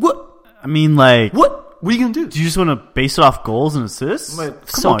scared. What? I mean, like, What are you going to do? do you just want to base it off goals and assists?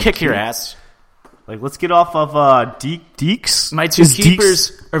 So kick your ass. Like, let's get off of Deeks. My two Is Deeks-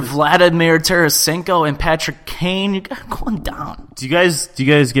 keepers are Vladimir Tarasenko and Patrick Kane. You got going down. Do you guys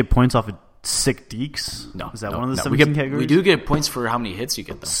get points off of sick Deeks? No. Is that no, one of the no. 17 categories? We do get points for how many hits you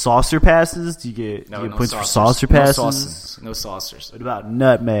get, though. Saucer passes? Do you get points for saucer passes? No saucers. What about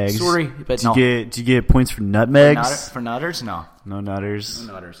nutmegs? Sorry, but do you no. do you get points for nutmegs? For nutters? No. No nutters.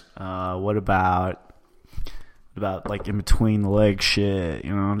 No nutters. What about like in between the leg shit?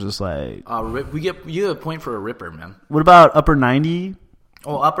 You know, just like You get a point for a ripper, man. what about upper 90?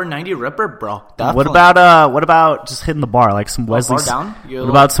 Oh, upper 90 ripper, bro. What Definitely. about just hitting the bar like some Wesley? bar down? You get a What little-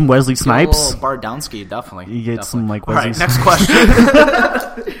 about some Wesley You get a Snipes? little bar down ski, definitely. You get some like All Wesley. right, next question.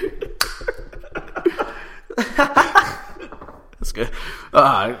 That's good.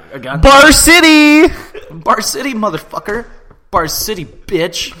 Again, Bar City. Bar City, motherfucker. Bar City,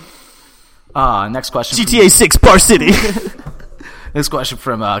 bitch. Next question. GTA 6 Bar City. Next question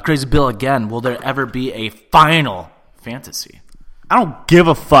from Crazy Bill again. Will there ever be a Final Fantasy? I don't give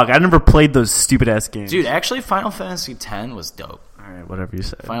a fuck. I never played those stupid ass games. Dude, actually, Final Fantasy X was dope. All right, whatever you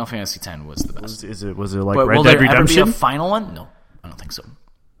say. Final Fantasy X was the best. Was it like But Red will Dead there ever be Redemption? a final one? No, I don't think so.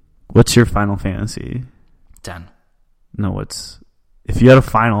 What's your Final Fantasy? 10. No, if you had a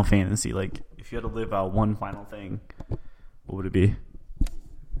Final Fantasy, like if you had to live out one final thing, what would it be?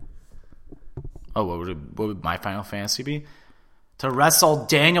 Oh, what would my Final Fantasy be? To wrestle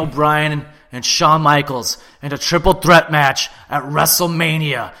Daniel Bryan and Shawn Michaels in a triple threat match at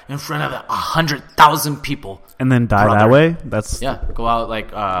WrestleMania in front of 100,000 people. And then die Brother. that way? That's Yeah, go out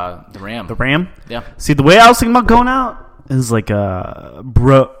like the Ram. the Ram? Yeah. See, the way I was thinking about going out is like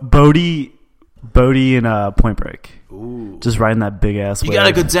Bodie and Point Break. Ooh. Just riding that big ass You wave.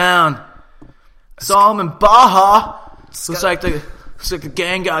 gotta go down. Saw him in Baja. Looks like the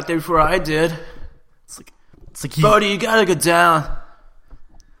gang got there before I did. It's like you, Brody, you gotta go down.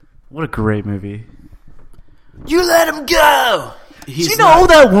 what a great movie. You let him go. Do you know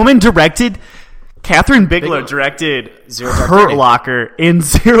that woman directed? Catherine Bigelow directed Zero Dark Hurt 30. Locker in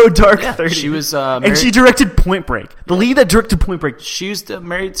Zero Dark 30. She was and she directed Point Break. The lead that directed Point Break. She was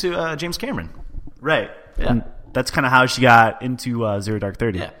married to James Cameron. Right. Yeah. And that's kind of how she got into Zero Dark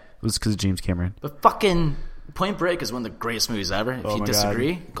 30. Yeah. It was because of James Cameron. But fucking Point Break is one of the greatest movies ever. If you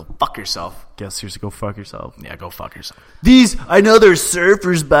disagree, go fuck yourself. Guess seriously, go fuck yourself. Yeah, go fuck yourself. I know they're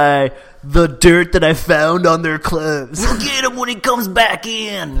surfers by the dirt that I found on their clothes. We'll get him when he comes back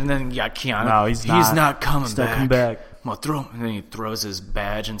in. And then Keanu. No, he's not. He's not coming He's back. not coming back. Well, throw him. And then he throws his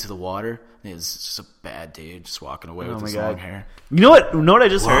badge into the water. And he's just a bad dude just walking away with his long hair. You know what I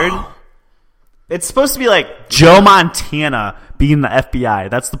just heard? It's supposed to be like Joe Montana being the FBI.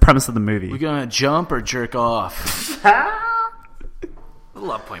 That's the premise of the movie. We gonna jump or jerk off? I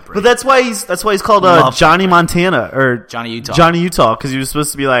love Point Break. But that's why he's called Johnny Montana or Johnny Utah. Johnny Utah, because he was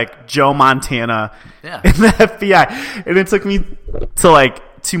supposed to be like Joe Montana Yeah. in the FBI, and it took me to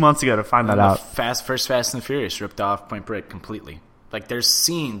like 2 months ago to find that out. First Fast and the Furious ripped off Point Break completely. Like there's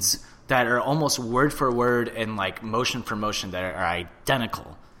scenes that are almost word for word and like motion for motion that are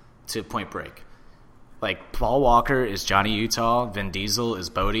identical to Point Break. Like Paul Walker is Johnny Utah, Vin Diesel is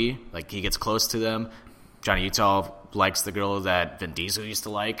Bodhi. Like he gets close to them. Johnny Utah likes the girl that Vin Diesel used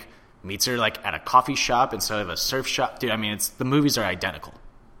to like. Meets her like at a coffee shop instead of a surf shop. Dude, I mean, the movies are identical.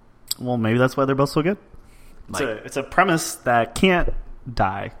 Well, maybe that's why they're both so good. It's a premise that can't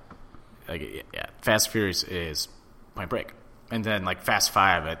die. Like, yeah, Fast and Furious is Point Break, and then like Fast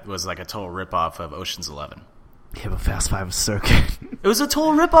 5, it was like a total ripoff of Ocean's 11. Yeah, but Fast 5 was so good. It was a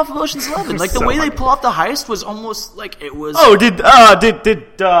total ripoff of Ocean's 11. Like the So way they fucking pull off the heist was almost like it was. Oh, did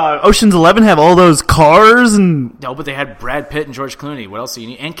Ocean's 11 have all those cars and? No, but they had Brad Pitt and George Clooney. What else do you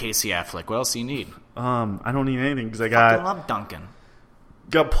need? And Casey Affleck. What else do you need? I don't need anything because I I love Duncan.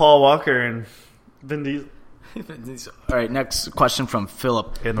 got Paul Walker and Vin Diesel. All right, next question from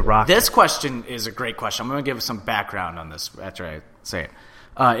Philip. And The Rock. This question is a great question. I'm going to give some background on this after I say it.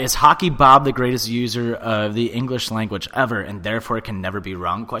 Is Hockey Bob the greatest user of the English language ever, and therefore can never be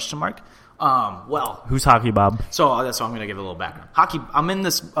wrong? ? Well, Who's Hockey Bob? so that's why I'm going to give a little background. I'm in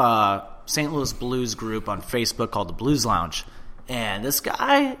this St. Louis Blues group on Facebook called the Blues Lounge, and this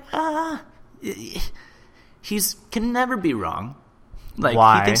guy, he's can never be wrong. Like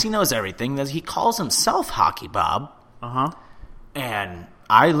Why? He thinks he knows everything. He calls himself Hockey Bob. And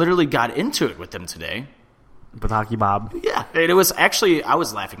I literally got into it with him today. With Hockey Bob. Yeah, it was actually, I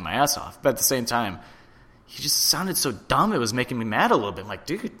was laughing my ass off, but at the same time, he just sounded so dumb, it was making me mad a little bit. I'm like,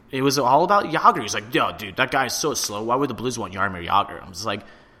 dude, it was all about Jágr. He's like, yo, dude, that guy is so slow. Why would the Blues want Jaromir Jágr? I'm just like,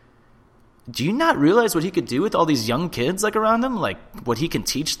 do you not realize what he could do with all these young kids like around him? Like, what he can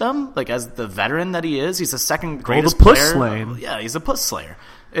teach them? Like, as the veteran that he is, he's the second greatest the puss player. slaying. Yeah, he's a puss slayer.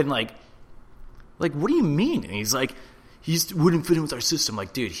 And like, what do you mean? And he's like, he wouldn't fit in with our system.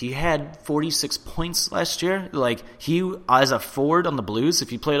 Like, dude, he had 46 points last year. Like, he, as a forward on the Blues, if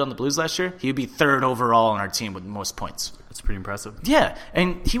he played on the Blues last year, he would be third overall on our team with most points. That's pretty impressive. Yeah,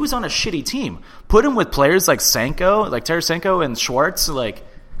 and he was on a shitty team. Put him with players like Sanko, like Tarasenko and Schwartz. Like,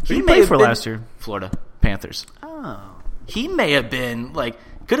 Who did he play for last year? Florida Panthers. Oh. He may have been, like,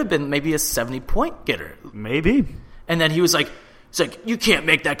 could have been maybe a 70-point getter. Maybe. And then he was like, it's like, you can't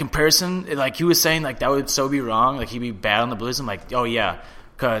make that comparison. Like, he was saying, like, that would so be wrong. Like, he'd be bad on the Blues. I'm like, oh, yeah,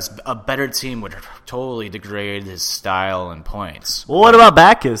 because a better team would totally degrade his style and points. Well, what about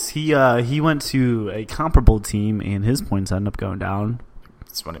Backus? He went to a comparable team, and his points ended up going down.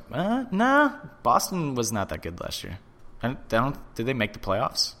 That's what nah, Boston was not that good last year. Did they make the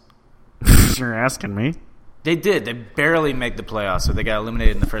playoffs? You're asking me. They did. They barely made the playoffs, so they got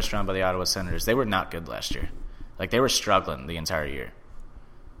eliminated in the first round by the Ottawa Senators. They were not good last year. Like, they were struggling the entire year.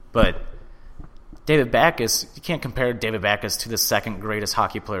 But David Backes, you can't compare David Backes to the second greatest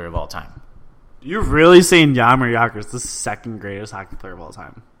hockey player of all time. You're really saying Jaromir Jágr is the second greatest hockey player of all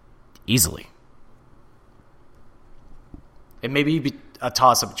time? Easily. It may be a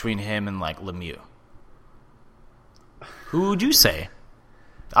toss-up between him and, like, Lemieux. Who would you say?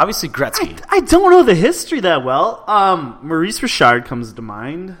 Obviously, Gretzky. I don't know the history that well. Maurice Richard comes to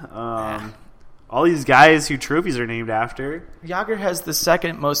mind. All these guys who trophies are named after. Jágr has the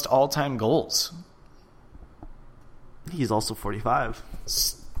second most all-time goals. He's also 45.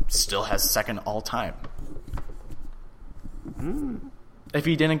 Still has second all-time. If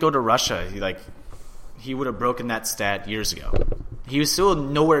he didn't go to Russia, he would have broken that stat years ago. He was still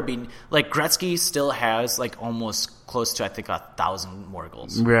nowhere being... Like, Gretzky still has, like, almost close to, I think, 1,000 more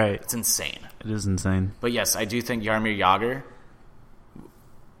goals. Right. It's insane. It is insane. But, yes, I do think Jaromir Jágr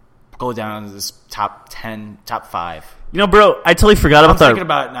go down to this top 10, top 5. You know, bro, I totally forgot I'm about thinking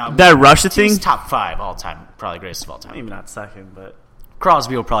about it now. that Russia thing. He's top 5 all time, probably greatest of all time. Maybe not second, but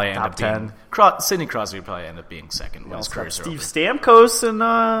Crosby will probably end Top up being 10. Sidney Crosby will probably end up being second when his career's Steve over. Stamkos and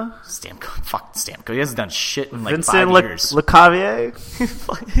Stamkos, fuck Stamkos. He hasn't done shit in like Vincent 5 years.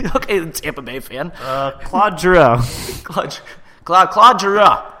 LeCavier, Okay, the Tampa Bay fan. Claude Giroux. Claude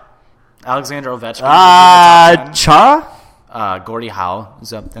Giroux. Alexander Ovechkin. Cha. Gordie Howe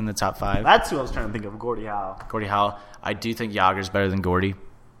is up in the top 5. That's who I was trying to think of. Gordie Howe. Gordie Howe. I do think Yager's better than Gordie.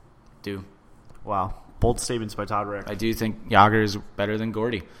 Wow, bold statements by Todd Rick. I do think Yager is better than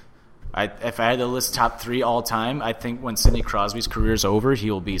Gordie. If I had to list top 3 all time, I think when Sidney Crosby's career is over, he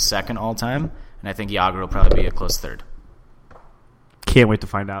will be second all time, and I think Yager will probably be a close third. Can't wait to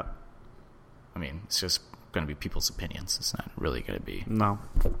find out. I mean, it's just going to be people's opinions. It's not really going to be No,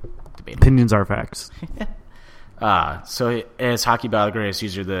 debatable. opinions are facts. So as Hockey Battle Greatest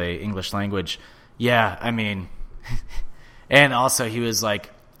user of the English language, yeah, I mean, and also he was like,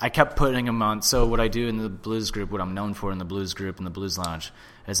 I kept putting him on. So what I do in the Blues group, what I'm known for in the Blues group and the Blues Lounge,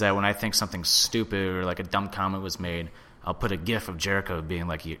 is that when I think something stupid or like a dumb comment was made, I'll put a gif of Jericho being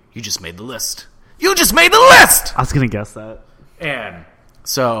like, you just made the list. You just made the list! I was going to guess that. And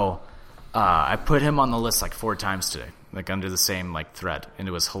so I put him on the list like 4 times today, like under the same like thread, and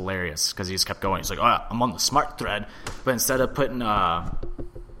it was hilarious because he just kept going. He's like, "Oh, I'm on the smart thread," but instead of putting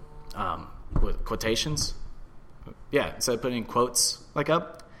quotations, instead of putting quotes like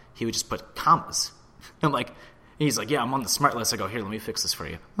up, he would just put commas. I'm like, he's like, "Yeah, I'm on the smart list." I go, "Here, let me fix this for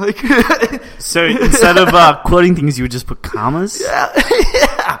you." Like, So instead of quoting things, you would just put commas?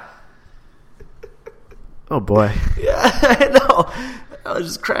 yeah. Oh, boy. Yeah, I know. I was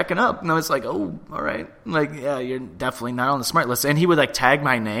just cracking up, and I was like, "Oh, all right." Like, yeah, you're definitely not on the smart list. And he would like tag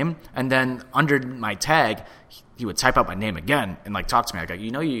my name, and then under my tag, he would type out my name again and like talk to me. I go,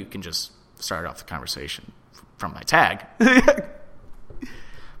 you can just start off the conversation from my tag.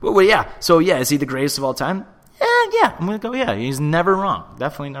 Well, yeah. So yeah, is he the greatest of all time? Yeah. I'm gonna go. Yeah, he's never wrong.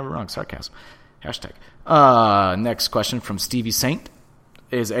 Definitely never wrong. Sarcasm. Hashtag. Next question from Stevie Saint.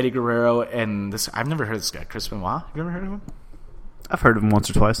 Is Eddie Guerrero and this? I've never heard of this guy, Chris Benoit. Have you ever heard of him? I've heard of him once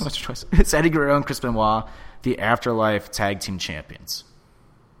or twice. It's Eddie Guerrero and Chris Benoit, the Afterlife Tag Team Champions.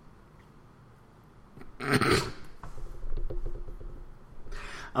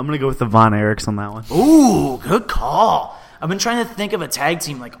 I'm going to go with the Von Erichs on that one. Ooh, good call. I've been trying to think of a tag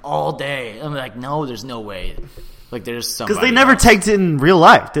team like all day. I'm like, no, there's no way. Like, there's somebody. Because they never tagged in real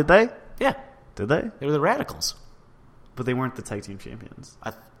life, did they? Yeah, Did they? they were the Radicals. But they weren't the tag team champions.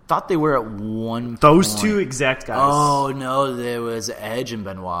 I thought they were at one Those point. 2 exact guys. Oh, no, there was Edge and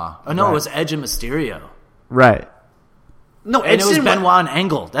Benoit. Oh, no, Right. it was Edge and Mysterio. Right. No, And it was Benoit and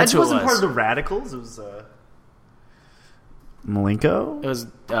Angle. That's Edge who it wasn't was. part of the Radicals. It was Malenko? It was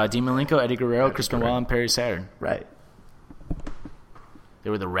Dean Malenko, Eddie Guerrero, Chris Benoit, and Perry Saturn. Right. They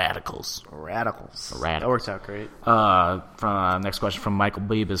were the Radicals. Radicals. Radicals. That worked out great. From next question from Michael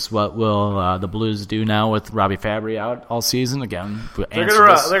Beebus. What will the Blues do now with Robbie Fabry out all season? Again, They're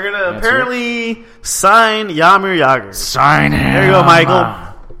gonna apparently sign Jaromir Jagr. sign him. There you go,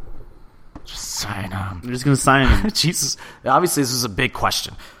 Michael. Just sign him. They're just gonna sign him. Jesus. Obviously, this is a big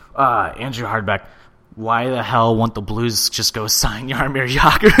question. Andrew Hardback. Why the hell won't the Blues just go sign Jaromir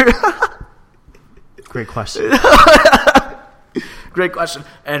Jagr? Great question. Great question.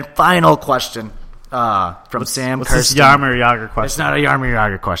 And final question from Sam What's this Kirsten. Jaromir Jagr It's question? not a Jaromir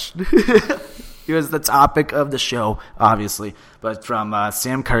Jagr question. It was the topic of the show, obviously. But from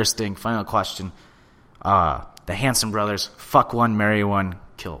Sam Kirsting, final question. The Hanson brothers, fuck one, marry one,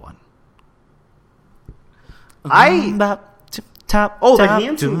 kill one. The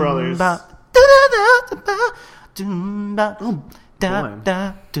Hanson brothers.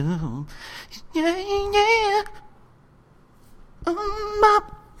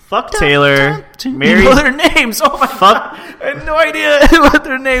 Fuck Taylor. Mary. You know their names. Oh my god. I had no idea what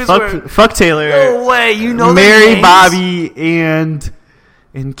their names were. Fuck Taylor. No way. You know Mary, their names? Bobby,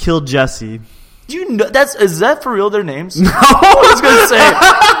 and kill Jesse. Do you know is that for real their names? No. I was gonna say.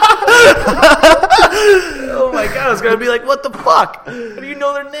 Oh my god, I was gonna be like, what the fuck? How do you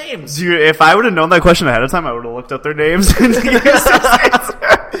know their names? Dude, if I would have known that question ahead of time, I would have looked up their names.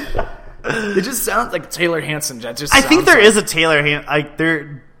 It just sounds like Taylor Hanson. That just I think sounds there like- is a Taylor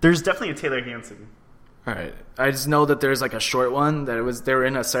Hanson. There's definitely a Taylor Hanson. All right. I just know that there's like a short one that they were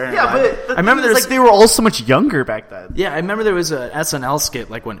in a certain. Yeah, but I remember there's like they were all so much younger back then. Yeah, I remember there was a SNL skit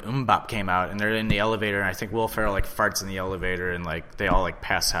like when Bop came out, and they're in the elevator, and I think Will Ferrell like farts in the elevator, and like they all like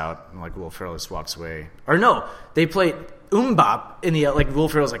pass out, and like Will Ferrell just walks away. Or no, they played Bop in the like Will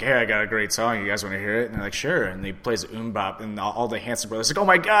Ferrell's like, hey, I got a great song, you guys want to hear it? And they're like, sure. And he plays Bop, and all the Hanson brothers like, oh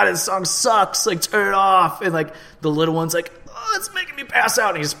my god, his song sucks, like turn it off. And like the little one's like, oh, it's making me pass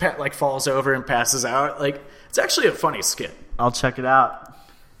out, and he just like falls over and passes out. Like it's actually a funny skit. I'll check it out.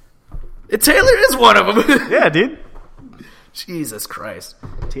 Taylor is one of them. Yeah, dude. Jesus Christ.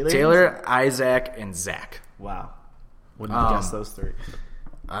 Taylor, Isaac, and Zach. Wow. Wouldn't have guessed those three.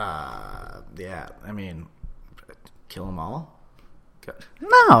 Yeah, I mean, kill them all? Good.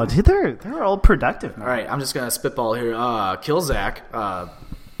 No, dude, they're all productive now. All right, I'm just going to spitball here. Kill Zach.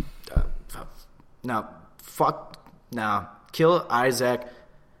 Kill Isaac.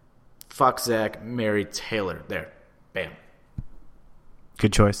 Fuck Zach. Marry Taylor. There. Bam.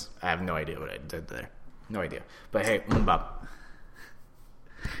 Good choice. I have no idea what I did there. No idea. But hey, Bop.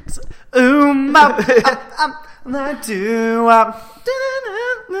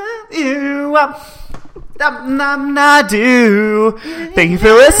 Thank you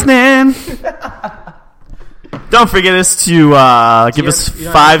for listening. Don't forget us to give us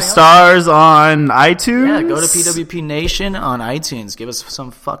 5 stars on iTunes. Yeah, go to PWP Nation on iTunes. Give us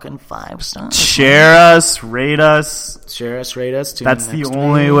some fucking 5 stars. Share us, rate us. Rate us. That's the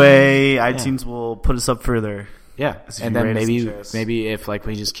only way iTunes will put us up further. Yeah, and then maybe if like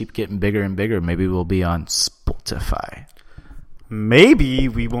we just keep getting bigger and bigger, maybe we'll be on Spotify. Maybe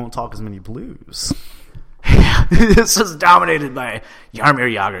we won't talk as many blues. This is dominated by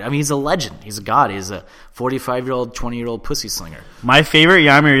Jaromir Jagr. I mean, he's a legend. He's a god. He's a 45-year-old, 20-year-old pussy slinger. My favorite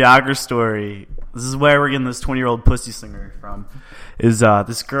Jaromir Jagr story, this is where we're getting this 20-year-old pussy slinger from, is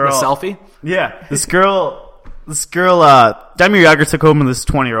this girl. The selfie? Yeah. This girl, Jaromir Jagr took home with this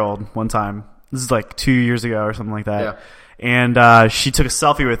 20-year-old one time. This is like 2 years ago or something like that. Yeah. And she took a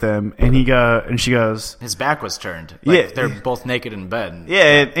selfie with him, and she goes, his back was turned. They're both naked in bed.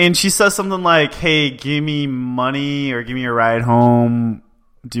 Yeah, and she says something like, "Hey, give me money or give me a ride home."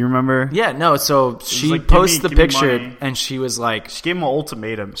 Do you remember? Yeah, no. So she like, posted the give me picture, money. and she was like, She gave him an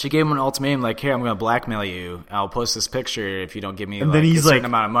ultimatum. She gave him an ultimatum, like, "Here, I'm going to blackmail you. I'll post this picture if you don't give me then he's a certain like,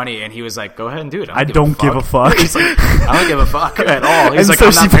 amount of money." And he was like, "Go ahead and do it. I don't give a fuck." He's like, "I don't give a fuck at all." He's And like, so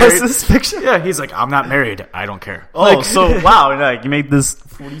 "I'm she not married." posted this picture. Yeah, he's like, "I'm not married. I don't care." Oh, so wow! Like you made this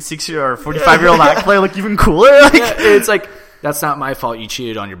 46-year or 45-year-old actor look even cooler. Like, yeah, it's like, that's not my fault. You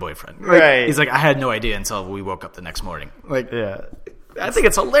cheated on your boyfriend. Like, right? He's like, I had no idea until we woke up the next morning. Like, yeah. I think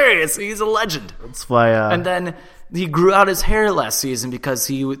it's hilarious. He's a legend. That's why. And then he grew out his hair last season because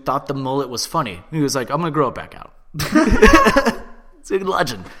he thought the mullet was funny. He was like, I'm going to grow it back out. It's a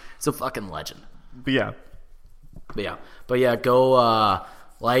legend. It's a fucking legend. But yeah, go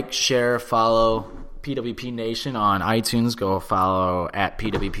like, share, follow PWP Nation on iTunes. Go follow at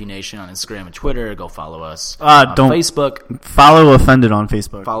PWP Nation on Instagram and Twitter. Go follow us on Facebook. Follow Offended on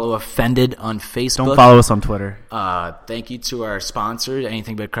Facebook. Follow Offended on Facebook. Don't follow us on Twitter. Thank you to our sponsor,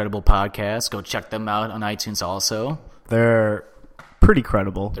 Anything But Credible Podcast. Go check them out on iTunes also. They're pretty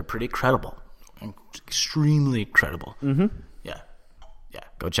credible. They're pretty credible. Extremely credible. Mm-hmm. Yeah.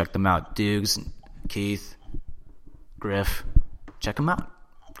 Go check them out. Dukes, Keith, Griff. Check them out.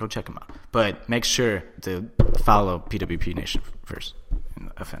 Go check them out. But make sure to follow PWP Nation first.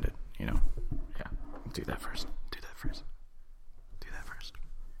 And Offended, Yeah. Do that first.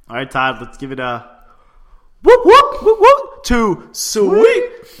 All right, Todd, let's give it a whoop, whoop, whoop, whoop. Too sweet.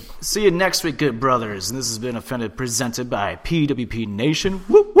 See you next week, good brothers. And this has been Offended, presented by PWP Nation.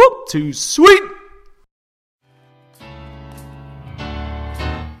 Whoop, whoop. Too sweet.